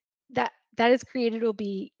created that is created will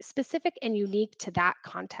be specific and unique to that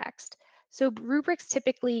context. So rubrics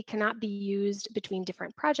typically cannot be used between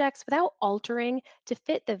different projects without altering to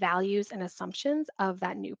fit the values and assumptions of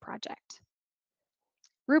that new project.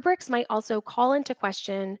 Rubrics might also be called into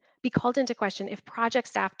question if project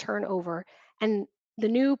staff turn over and the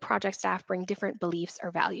new project staff bring different beliefs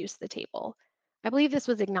or values to the table. I believe this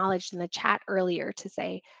was acknowledged in the chat earlier to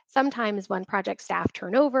say sometimes when project staff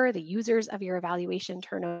turn over, the users of your evaluation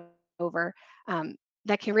turn over,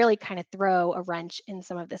 that can really kind of throw a wrench in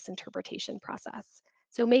some of this interpretation process.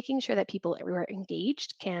 So making sure that people who are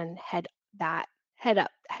engaged can that head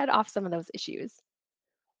off some of those issues.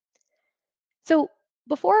 So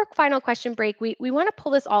before our final question break, we want to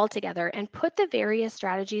pull this all together and put the various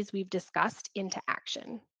strategies we've discussed into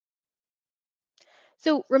action.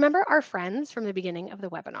 So remember our friends from the beginning of the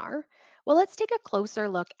webinar? Well, let's take a closer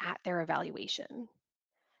look at their evaluation.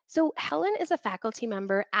 So Helen is a faculty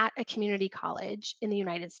member at a community college in the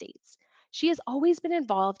United States. She has always been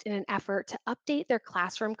involved in an effort to update their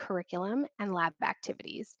classroom curriculum and lab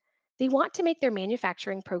activities. They want to make their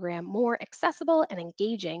manufacturing program more accessible and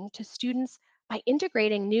engaging to students by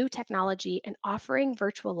integrating new technology and offering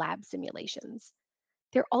virtual lab simulations.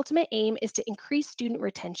 Their ultimate aim is to increase student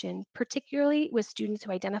retention, particularly with students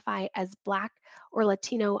who identify as Black or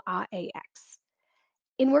Latino AAX.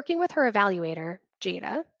 In working with her evaluator,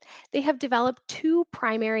 Jada, they have developed two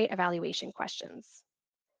primary evaluation questions.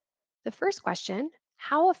 The first question,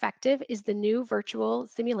 how effective is the new virtual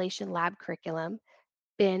simulation lab curriculum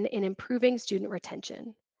been in improving student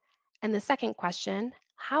retention? And the second question,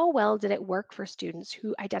 how well did it work for students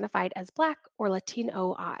who identified as Black or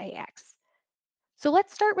Latino AAX? So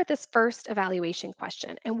let's start with this first evaluation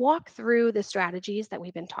question and walk through the strategies that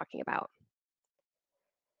we've been talking about.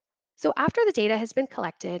 So after the data has been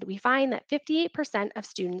collected, we find that 58% of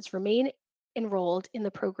students remain enrolled in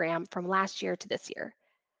the program from last year to this year.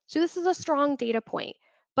 So this is a strong data point,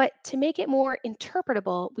 but to make it more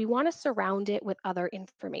interpretable, we want to surround it with other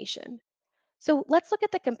information. So let's look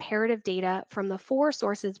at the comparative data from the four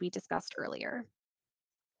sources we discussed earlier.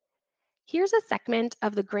 Here's a segment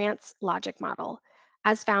of the grants logic model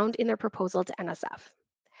as found in their proposal to NSF.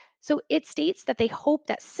 So it states that they hope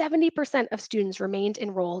that 70% of students remained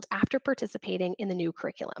enrolled after participating in the new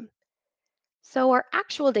curriculum. So our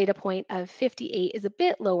actual data point of 58 is a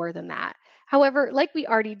bit lower than that. However, like we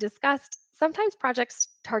already discussed, sometimes projects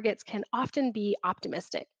targets can often be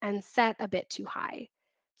optimistic and set a bit too high.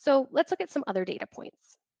 So let's look at some other data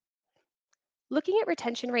points. Looking at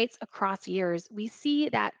retention rates across years, we see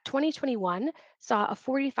that 2021 saw a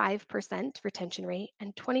 45% retention rate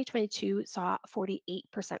and 2022 saw a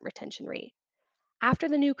 48% retention rate. After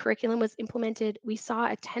the new curriculum was implemented, we saw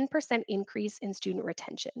a 10% increase in student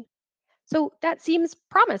retention. So that seems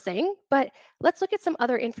promising, but let's look at some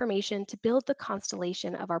other information to build the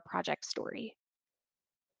constellation of our project story.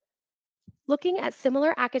 Looking at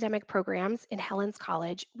similar academic programs in Helen's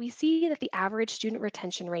College, we see that the average student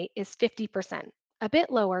retention rate is 50%, a bit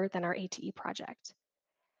lower than our ATE project.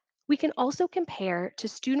 We can also compare to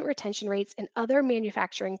student retention rates in other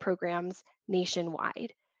manufacturing programs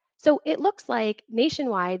nationwide. So it looks like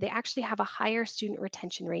nationwide, they actually have a higher student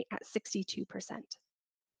retention rate at 62%.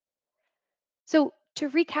 So to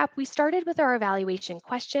recap, we started with our evaluation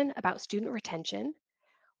question about student retention.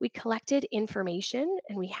 We collected information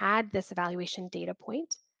and we had this evaluation data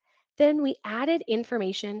point. Then we added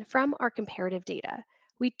information from our comparative data.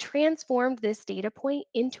 We transformed this data point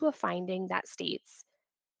into a finding that states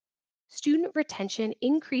student retention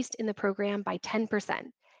increased in the program by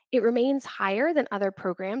 10%. It remains higher than other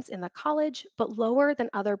programs in the college, but lower than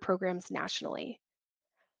other programs nationally.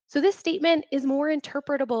 So this statement is more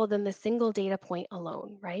interpretable than the single data point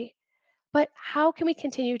alone, right? But how can we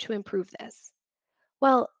continue to improve this?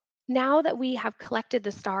 Well, now that we have collected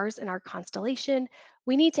the stars in our constellation,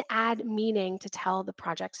 we need to add meaning to tell the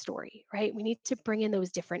project story, right? We need to bring in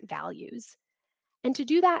those different values. And to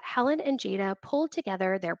do that, Helen and Jada pulled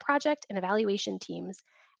together their project and evaluation teams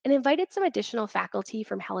and invited some additional faculty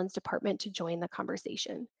from Helen's department to join the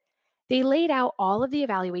conversation. They laid out all of the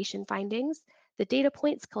evaluation findings, the data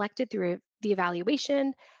points collected through the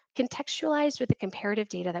evaluation, contextualized with the comparative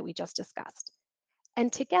data that we just discussed.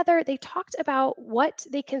 And together, they talked about what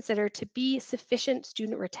they consider to be sufficient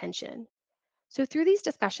student retention. So, through these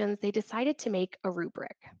discussions, they decided to make a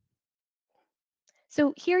rubric.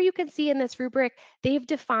 So, here you can see in this rubric, they've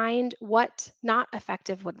defined what not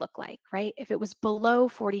effective would look like, right? If it was below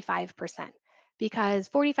 45%, because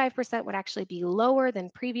 45% would actually be lower than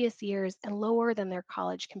previous years and lower than their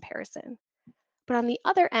college comparison. But on the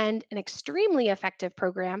other end, an extremely effective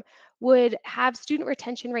program would have student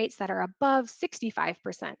retention rates that are above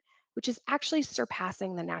 65%, which is actually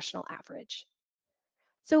surpassing the national average.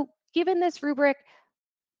 So, given this rubric,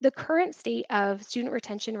 the current state of student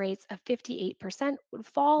retention rates of 58% would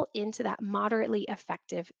fall into that moderately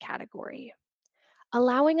effective category,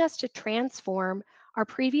 allowing us to transform our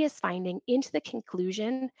previous finding into the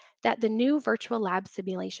conclusion that the new virtual lab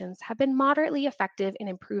simulations have been moderately effective in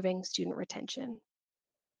improving student retention.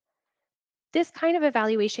 This kind of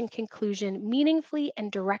evaluation conclusion meaningfully and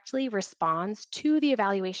directly responds to the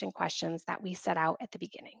evaluation questions that we set out at the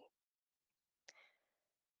beginning.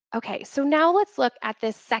 Okay, so now let's look at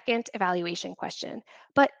this second evaluation question.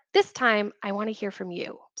 But this time, I want to hear from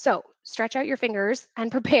you. So stretch out your fingers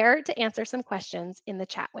and prepare to answer some questions in the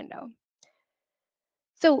chat window.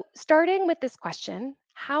 So, starting with this question,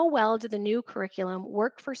 how well did the new curriculum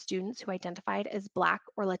work for students who identified as Black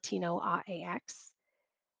or Latino AAX?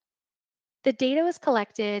 The data was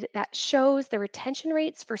collected that shows the retention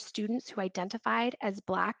rates for students who identified as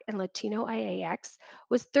Black and Latino IAX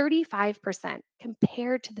was 35%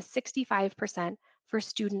 compared to the 65% for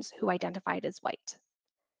students who identified as white.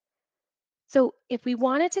 So, if we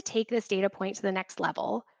wanted to take this data point to the next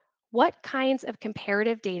level, what kinds of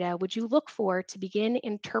comparative data would you look for to begin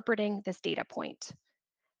interpreting this data point?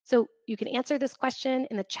 So, you can answer this question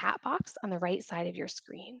in the chat box on the right side of your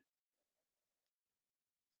screen.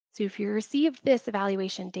 So if you received this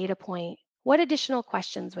evaluation data point, what additional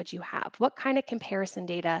questions would you have? What kind of comparison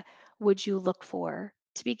data would you look for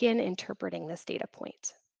to begin interpreting this data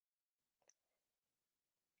point?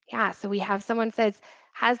 Yeah, so we have someone says,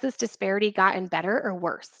 has this disparity gotten better or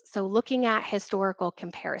worse? So looking at historical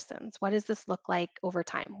comparisons, what does this look like over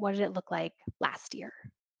time? What did it look like last year?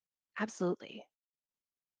 Absolutely.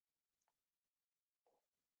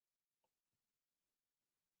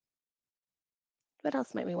 What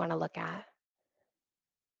else might we want to look at?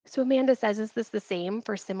 So Amanda says, is this the same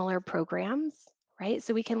for similar programs? Right?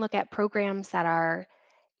 So we can look at programs that are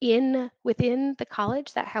within the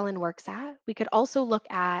college that Helen works at. We could also look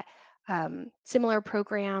at similar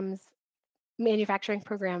programs, manufacturing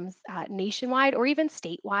programs nationwide or even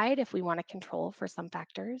statewide if we want to control for some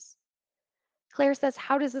factors. Claire says,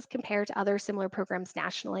 how does this compare to other similar programs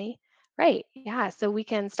nationally? Right, yeah, so we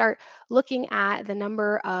can start looking at the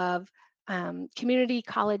number of community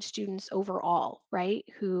college students overall, right,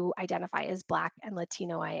 who identify as Black and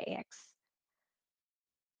Latino IAX.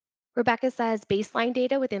 Rebecca says baseline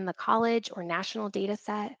data within the college or national data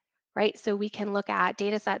set, right? So we can look at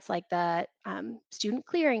data sets like the Student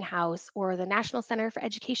Clearinghouse or the National Center for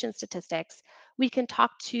Education Statistics. We can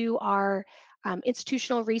talk to our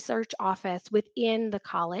institutional research office within the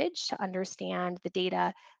college to understand the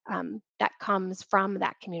data that comes from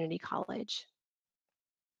that community college.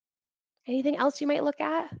 Anything else you might look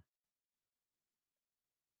at?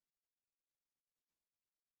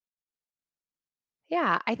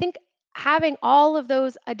 Yeah, I think having all of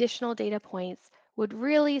those additional data points would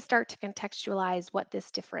really start to contextualize what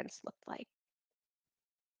this difference looked like.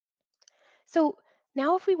 So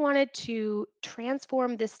now if we wanted to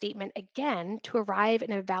transform this statement again to arrive at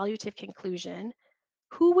an evaluative conclusion,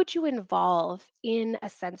 who would you involve in a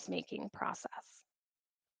sense-making process?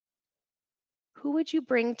 Who would you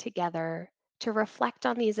bring together to reflect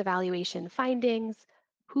on these evaluation findings?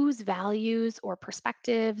 Whose values or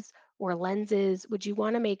perspectives or lenses would you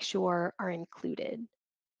want to make sure are included?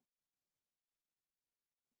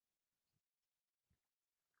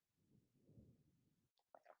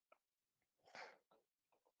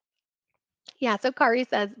 Yeah, so Kari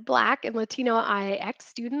says Black and Latino IX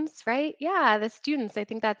students, right? Yeah, the students. I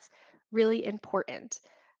think that's really important.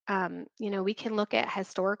 We can look at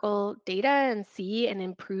historical data and see an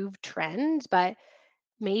improved trend, but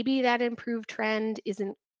maybe that improved trend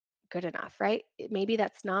isn't good enough, right? Maybe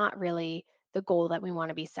that's not really the goal that we want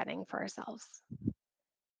to be setting for ourselves.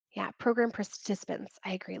 Yeah, program participants.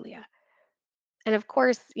 I agree, Leah. And of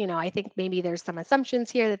course, I think maybe there's some assumptions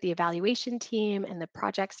here that the evaluation team and the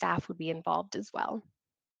project staff would be involved as well.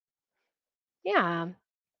 Yeah.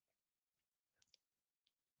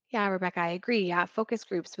 Yeah, Rebecca, I agree. Yeah, focus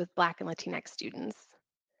groups with Black and Latinx students.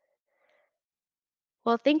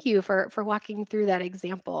 Well, thank you for walking through that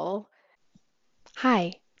example.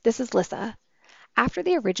 Hi, this is Lissa. After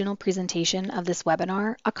the original presentation of this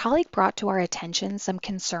webinar, a colleague brought to our attention some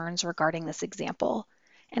concerns regarding this example,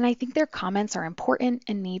 and I think their comments are important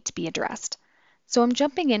and need to be addressed. So I'm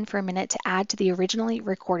jumping in for a minute to add to the originally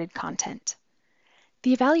recorded content.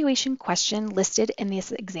 The evaluation question listed in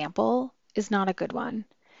this example is not a good one.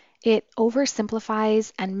 It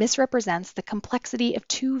oversimplifies and misrepresents the complexity of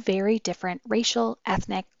two very different racial,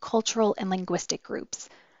 ethnic, cultural, and linguistic groups.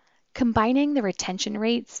 Combining the retention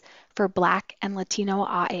rates for Black and Latino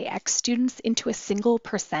AAX students into a single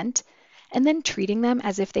percent and then treating them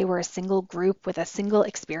as if they were a single group with a single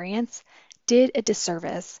experience did a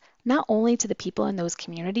disservice not only to the people in those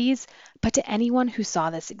communities, but to anyone who saw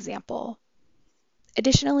this example.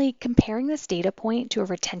 Additionally, comparing this data point to a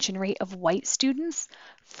retention rate of white students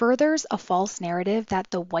furthers a false narrative that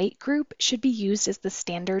the white group should be used as the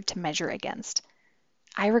standard to measure against.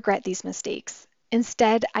 I regret these mistakes.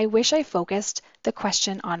 Instead, I wish I focused the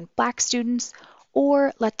question on Black students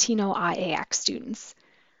or Latino IAX students,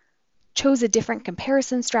 chose a different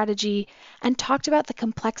comparison strategy, and talked about the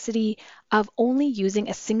complexity of only using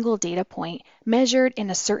a single data point measured in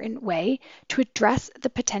a certain way to address the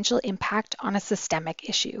potential impact on a systemic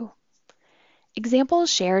issue.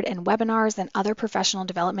 Examples shared in webinars and other professional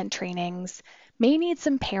development trainings may need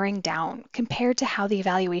some paring down compared to how the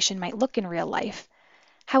evaluation might look in real life.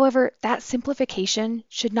 However, that simplification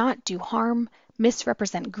should not do harm,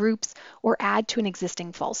 misrepresent groups, or add to an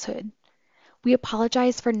existing falsehood. We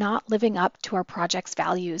apologize for not living up to our project's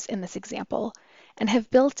values in this example and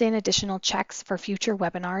have built in additional checks for future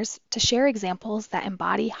webinars to share examples that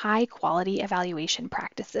embody high-quality evaluation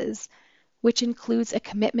practices, which includes a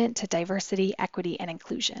commitment to diversity, equity, and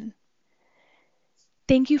inclusion.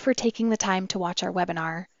 Thank you for taking the time to watch our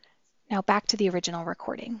webinar. Now back to the original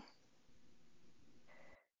recording.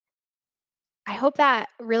 I hope that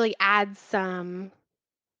really adds some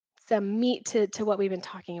meat to what we've been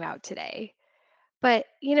talking about today. But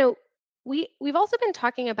we've also been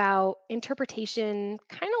talking about interpretation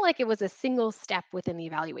kind of like it was a single step within the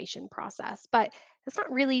evaluation process, but that's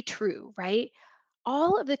not really true, right?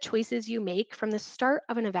 All of the choices you make from the start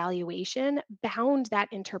of an evaluation bound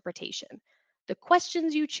that interpretation. The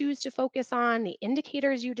questions you choose to focus on, the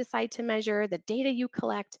indicators you decide to measure, the data you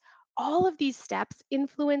collect, all of these steps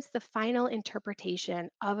influence the final interpretation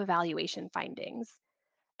of evaluation findings.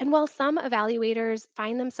 And while some evaluators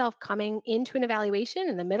find themselves coming into an evaluation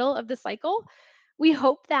in the middle of the cycle, we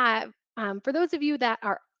hope that for those of you that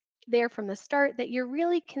are there from the start, that you're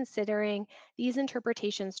really considering these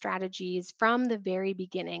interpretation strategies from the very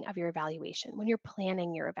beginning of your evaluation when you're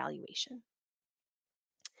planning your evaluation.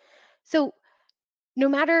 So no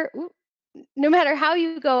matter no matter how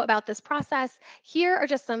you go about this process, here are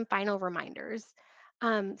just some final reminders.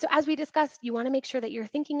 So as we discussed, you want to make sure that you're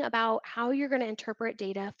thinking about how you're going to interpret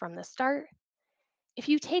data from the start. If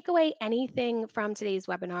you take away anything from today's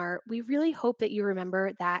webinar, we really hope that you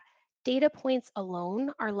remember that data points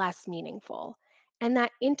alone are less meaningful and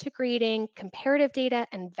that integrating comparative data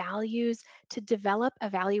and values to develop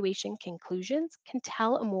evaluation conclusions can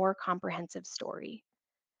tell a more comprehensive story.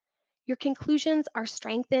 Your conclusions are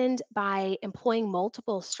strengthened by employing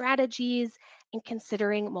multiple strategies and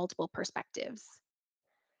considering multiple perspectives.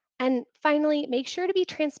 And finally, make sure to be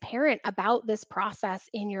transparent about this process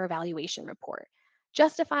in your evaluation report.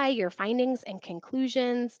 Justify your findings and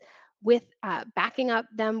conclusions with backing up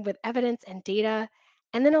them with evidence and data,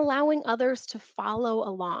 and then allowing others to follow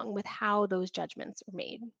along with how those judgments are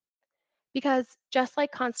made. Because just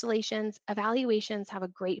like constellations, evaluations have a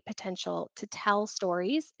great potential to tell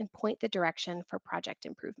stories and point the direction for project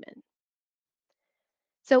improvement.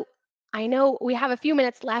 So I know we have a few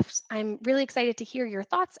minutes left. I'm really excited to hear your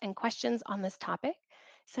thoughts and questions on this topic.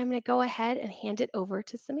 So I'm going to go ahead and hand it over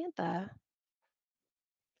to Samantha.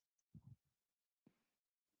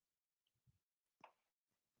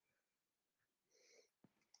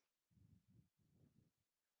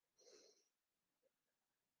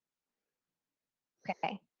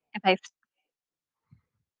 Okay. If I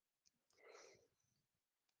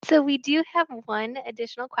So we do have one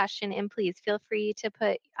additional question, and please feel free to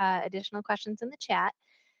put additional questions in the chat.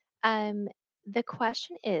 Um, the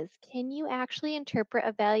question is, can you actually interpret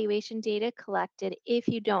evaluation data collected if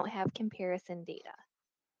you don't have comparison data?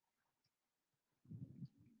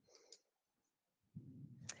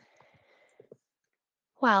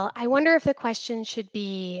 Well, I wonder if the question should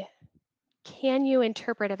be, can you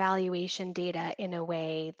interpret evaluation data in a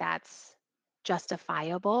way that's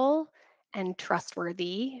justifiable and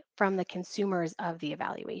trustworthy from the consumers of the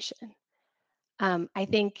evaluation? I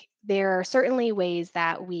think there are certainly ways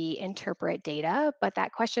that we interpret data, but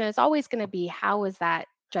that question is always going to be, how was that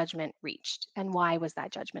judgment reached and why was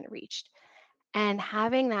that judgment reached? And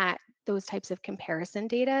having those types of comparison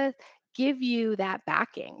data give you that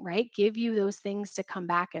backing, right? Give you those things to come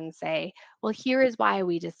back and say, well, here is why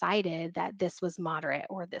we decided that this was moderate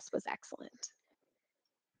or this was excellent.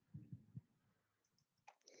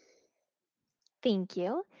 Thank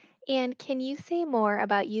you. And can you say more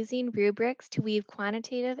about using rubrics to weave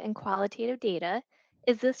quantitative and qualitative data?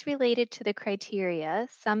 Is this related to the criteria?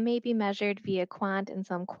 Some may be measured via quant and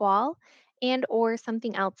some qual, and or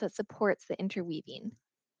something else that supports the interweaving.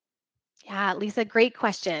 Yeah, Lisa, great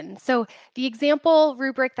question. So the example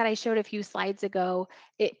rubric that I showed a few slides ago,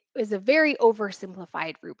 it is a very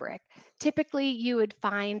oversimplified rubric. Typically, you would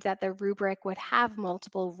find that the rubric would have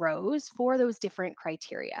multiple rows for those different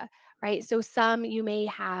criteria, right? So some you may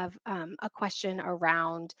have a question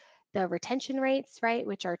around the retention rates, right,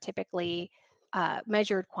 which are typically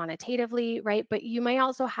measured quantitatively, right? But you may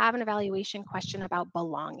also have an evaluation question about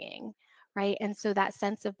belonging, right? And so that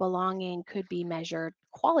sense of belonging could be measured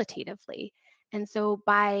qualitatively. And so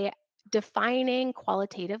by defining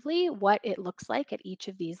qualitatively what it looks like at each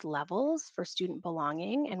of these levels for student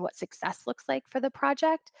belonging and what success looks like for the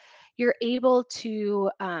project, you're able to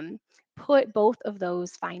put both of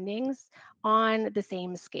those findings on the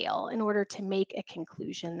same scale in order to make a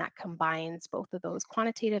conclusion that combines both of those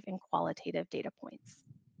quantitative and qualitative data points.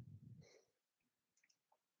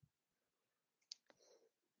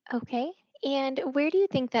 Okay. And where do you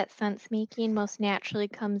think that sense making most naturally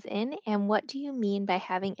comes in? And what do you mean by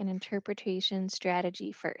having an interpretation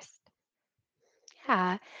strategy first?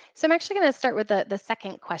 Yeah. So I'm actually going to start with the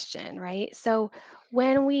second question, right? So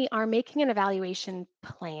when we are making an evaluation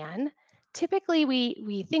plan, typically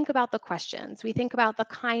we think about the questions, we think about the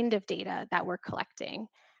kind of data that we're collecting,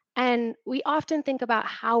 and we often think about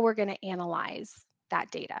how we're going to analyze that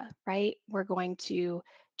data, right? We're going to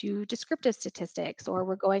do descriptive statistics, or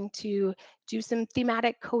we're going to do some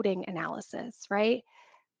thematic coding analysis, right?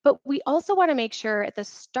 But we also want to make sure at the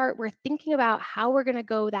start we're thinking about how we're going to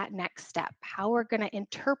go that next step, how we're going to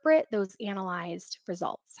interpret those analyzed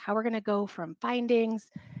results, how we're going to go from findings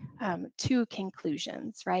to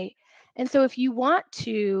conclusions, right? And so if you want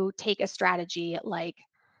to take a strategy like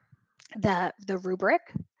the rubric,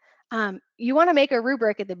 you want to make a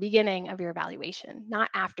rubric at the beginning of your evaluation, not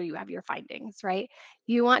after you have your findings, right?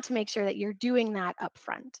 You want to make sure that you're doing that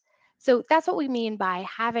upfront. So that's what we mean by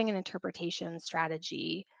having an interpretation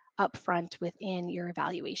strategy upfront within your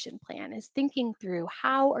evaluation plan, is thinking through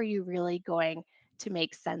how are you really going to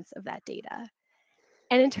make sense of that data.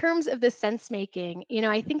 And in terms of the sense making,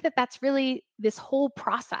 I think that that's really this whole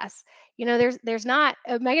process. There's not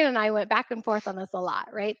Megan and I went back and forth on this a lot,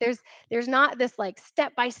 right? There's not this like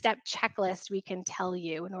step-by-step checklist we can tell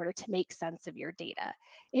you in order to make sense of your data.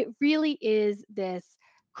 It really is this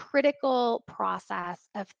critical process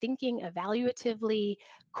of thinking evaluatively,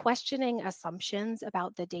 questioning assumptions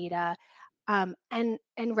about the data, and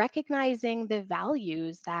recognizing the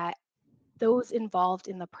values that those involved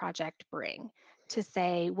in the project bring to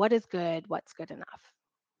say what is good, what's good enough.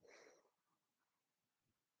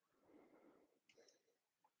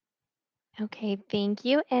 Okay, thank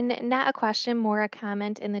you. And not a question, more a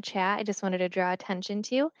comment in the chat. I just wanted to draw attention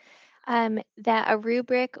to that a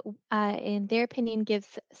rubric, in their opinion,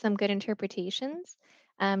 gives some good interpretations.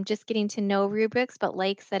 Just getting to know rubrics, but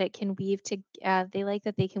likes that it can weave to. They like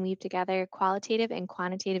that they can weave together qualitative and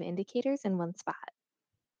quantitative indicators in one spot.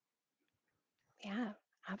 Yeah,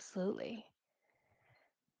 absolutely.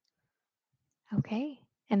 Okay,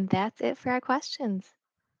 and that's it for our questions.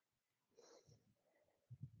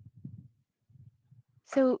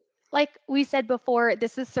 So, like we said before,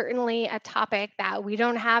 this is certainly a topic that we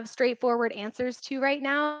don't have straightforward answers to right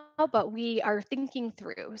now, but we are thinking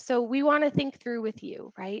through. So, we want to think through with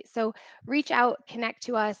you, right? So, reach out, connect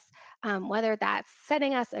to us. whether that's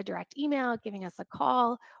sending us a direct email, giving us a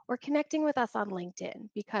call, or connecting with us on LinkedIn,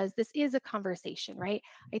 because this is a conversation, right?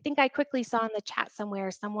 I think I quickly saw in the chat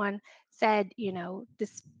somewhere someone said,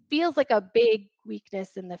 this feels like a big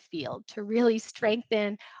weakness in the field to really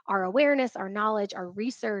strengthen our awareness, our knowledge, our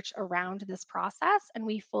research around this process. And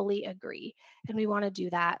we fully agree. And we want to do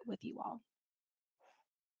that with you all.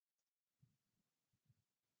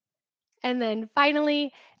 And then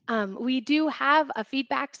finally, we do have a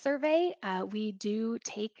feedback survey. We do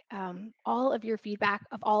take all of your feedback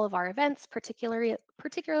of all of our events, particularly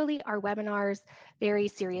our webinars, very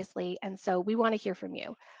seriously. And so we want to hear from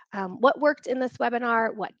you. What worked in this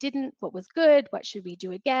webinar? What didn't? What was good? What should we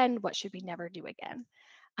do again? What should we never do again?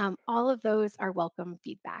 All of those are welcome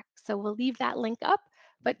feedback. So we'll leave that link up.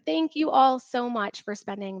 But thank you all so much for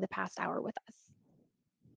spending the past hour with us.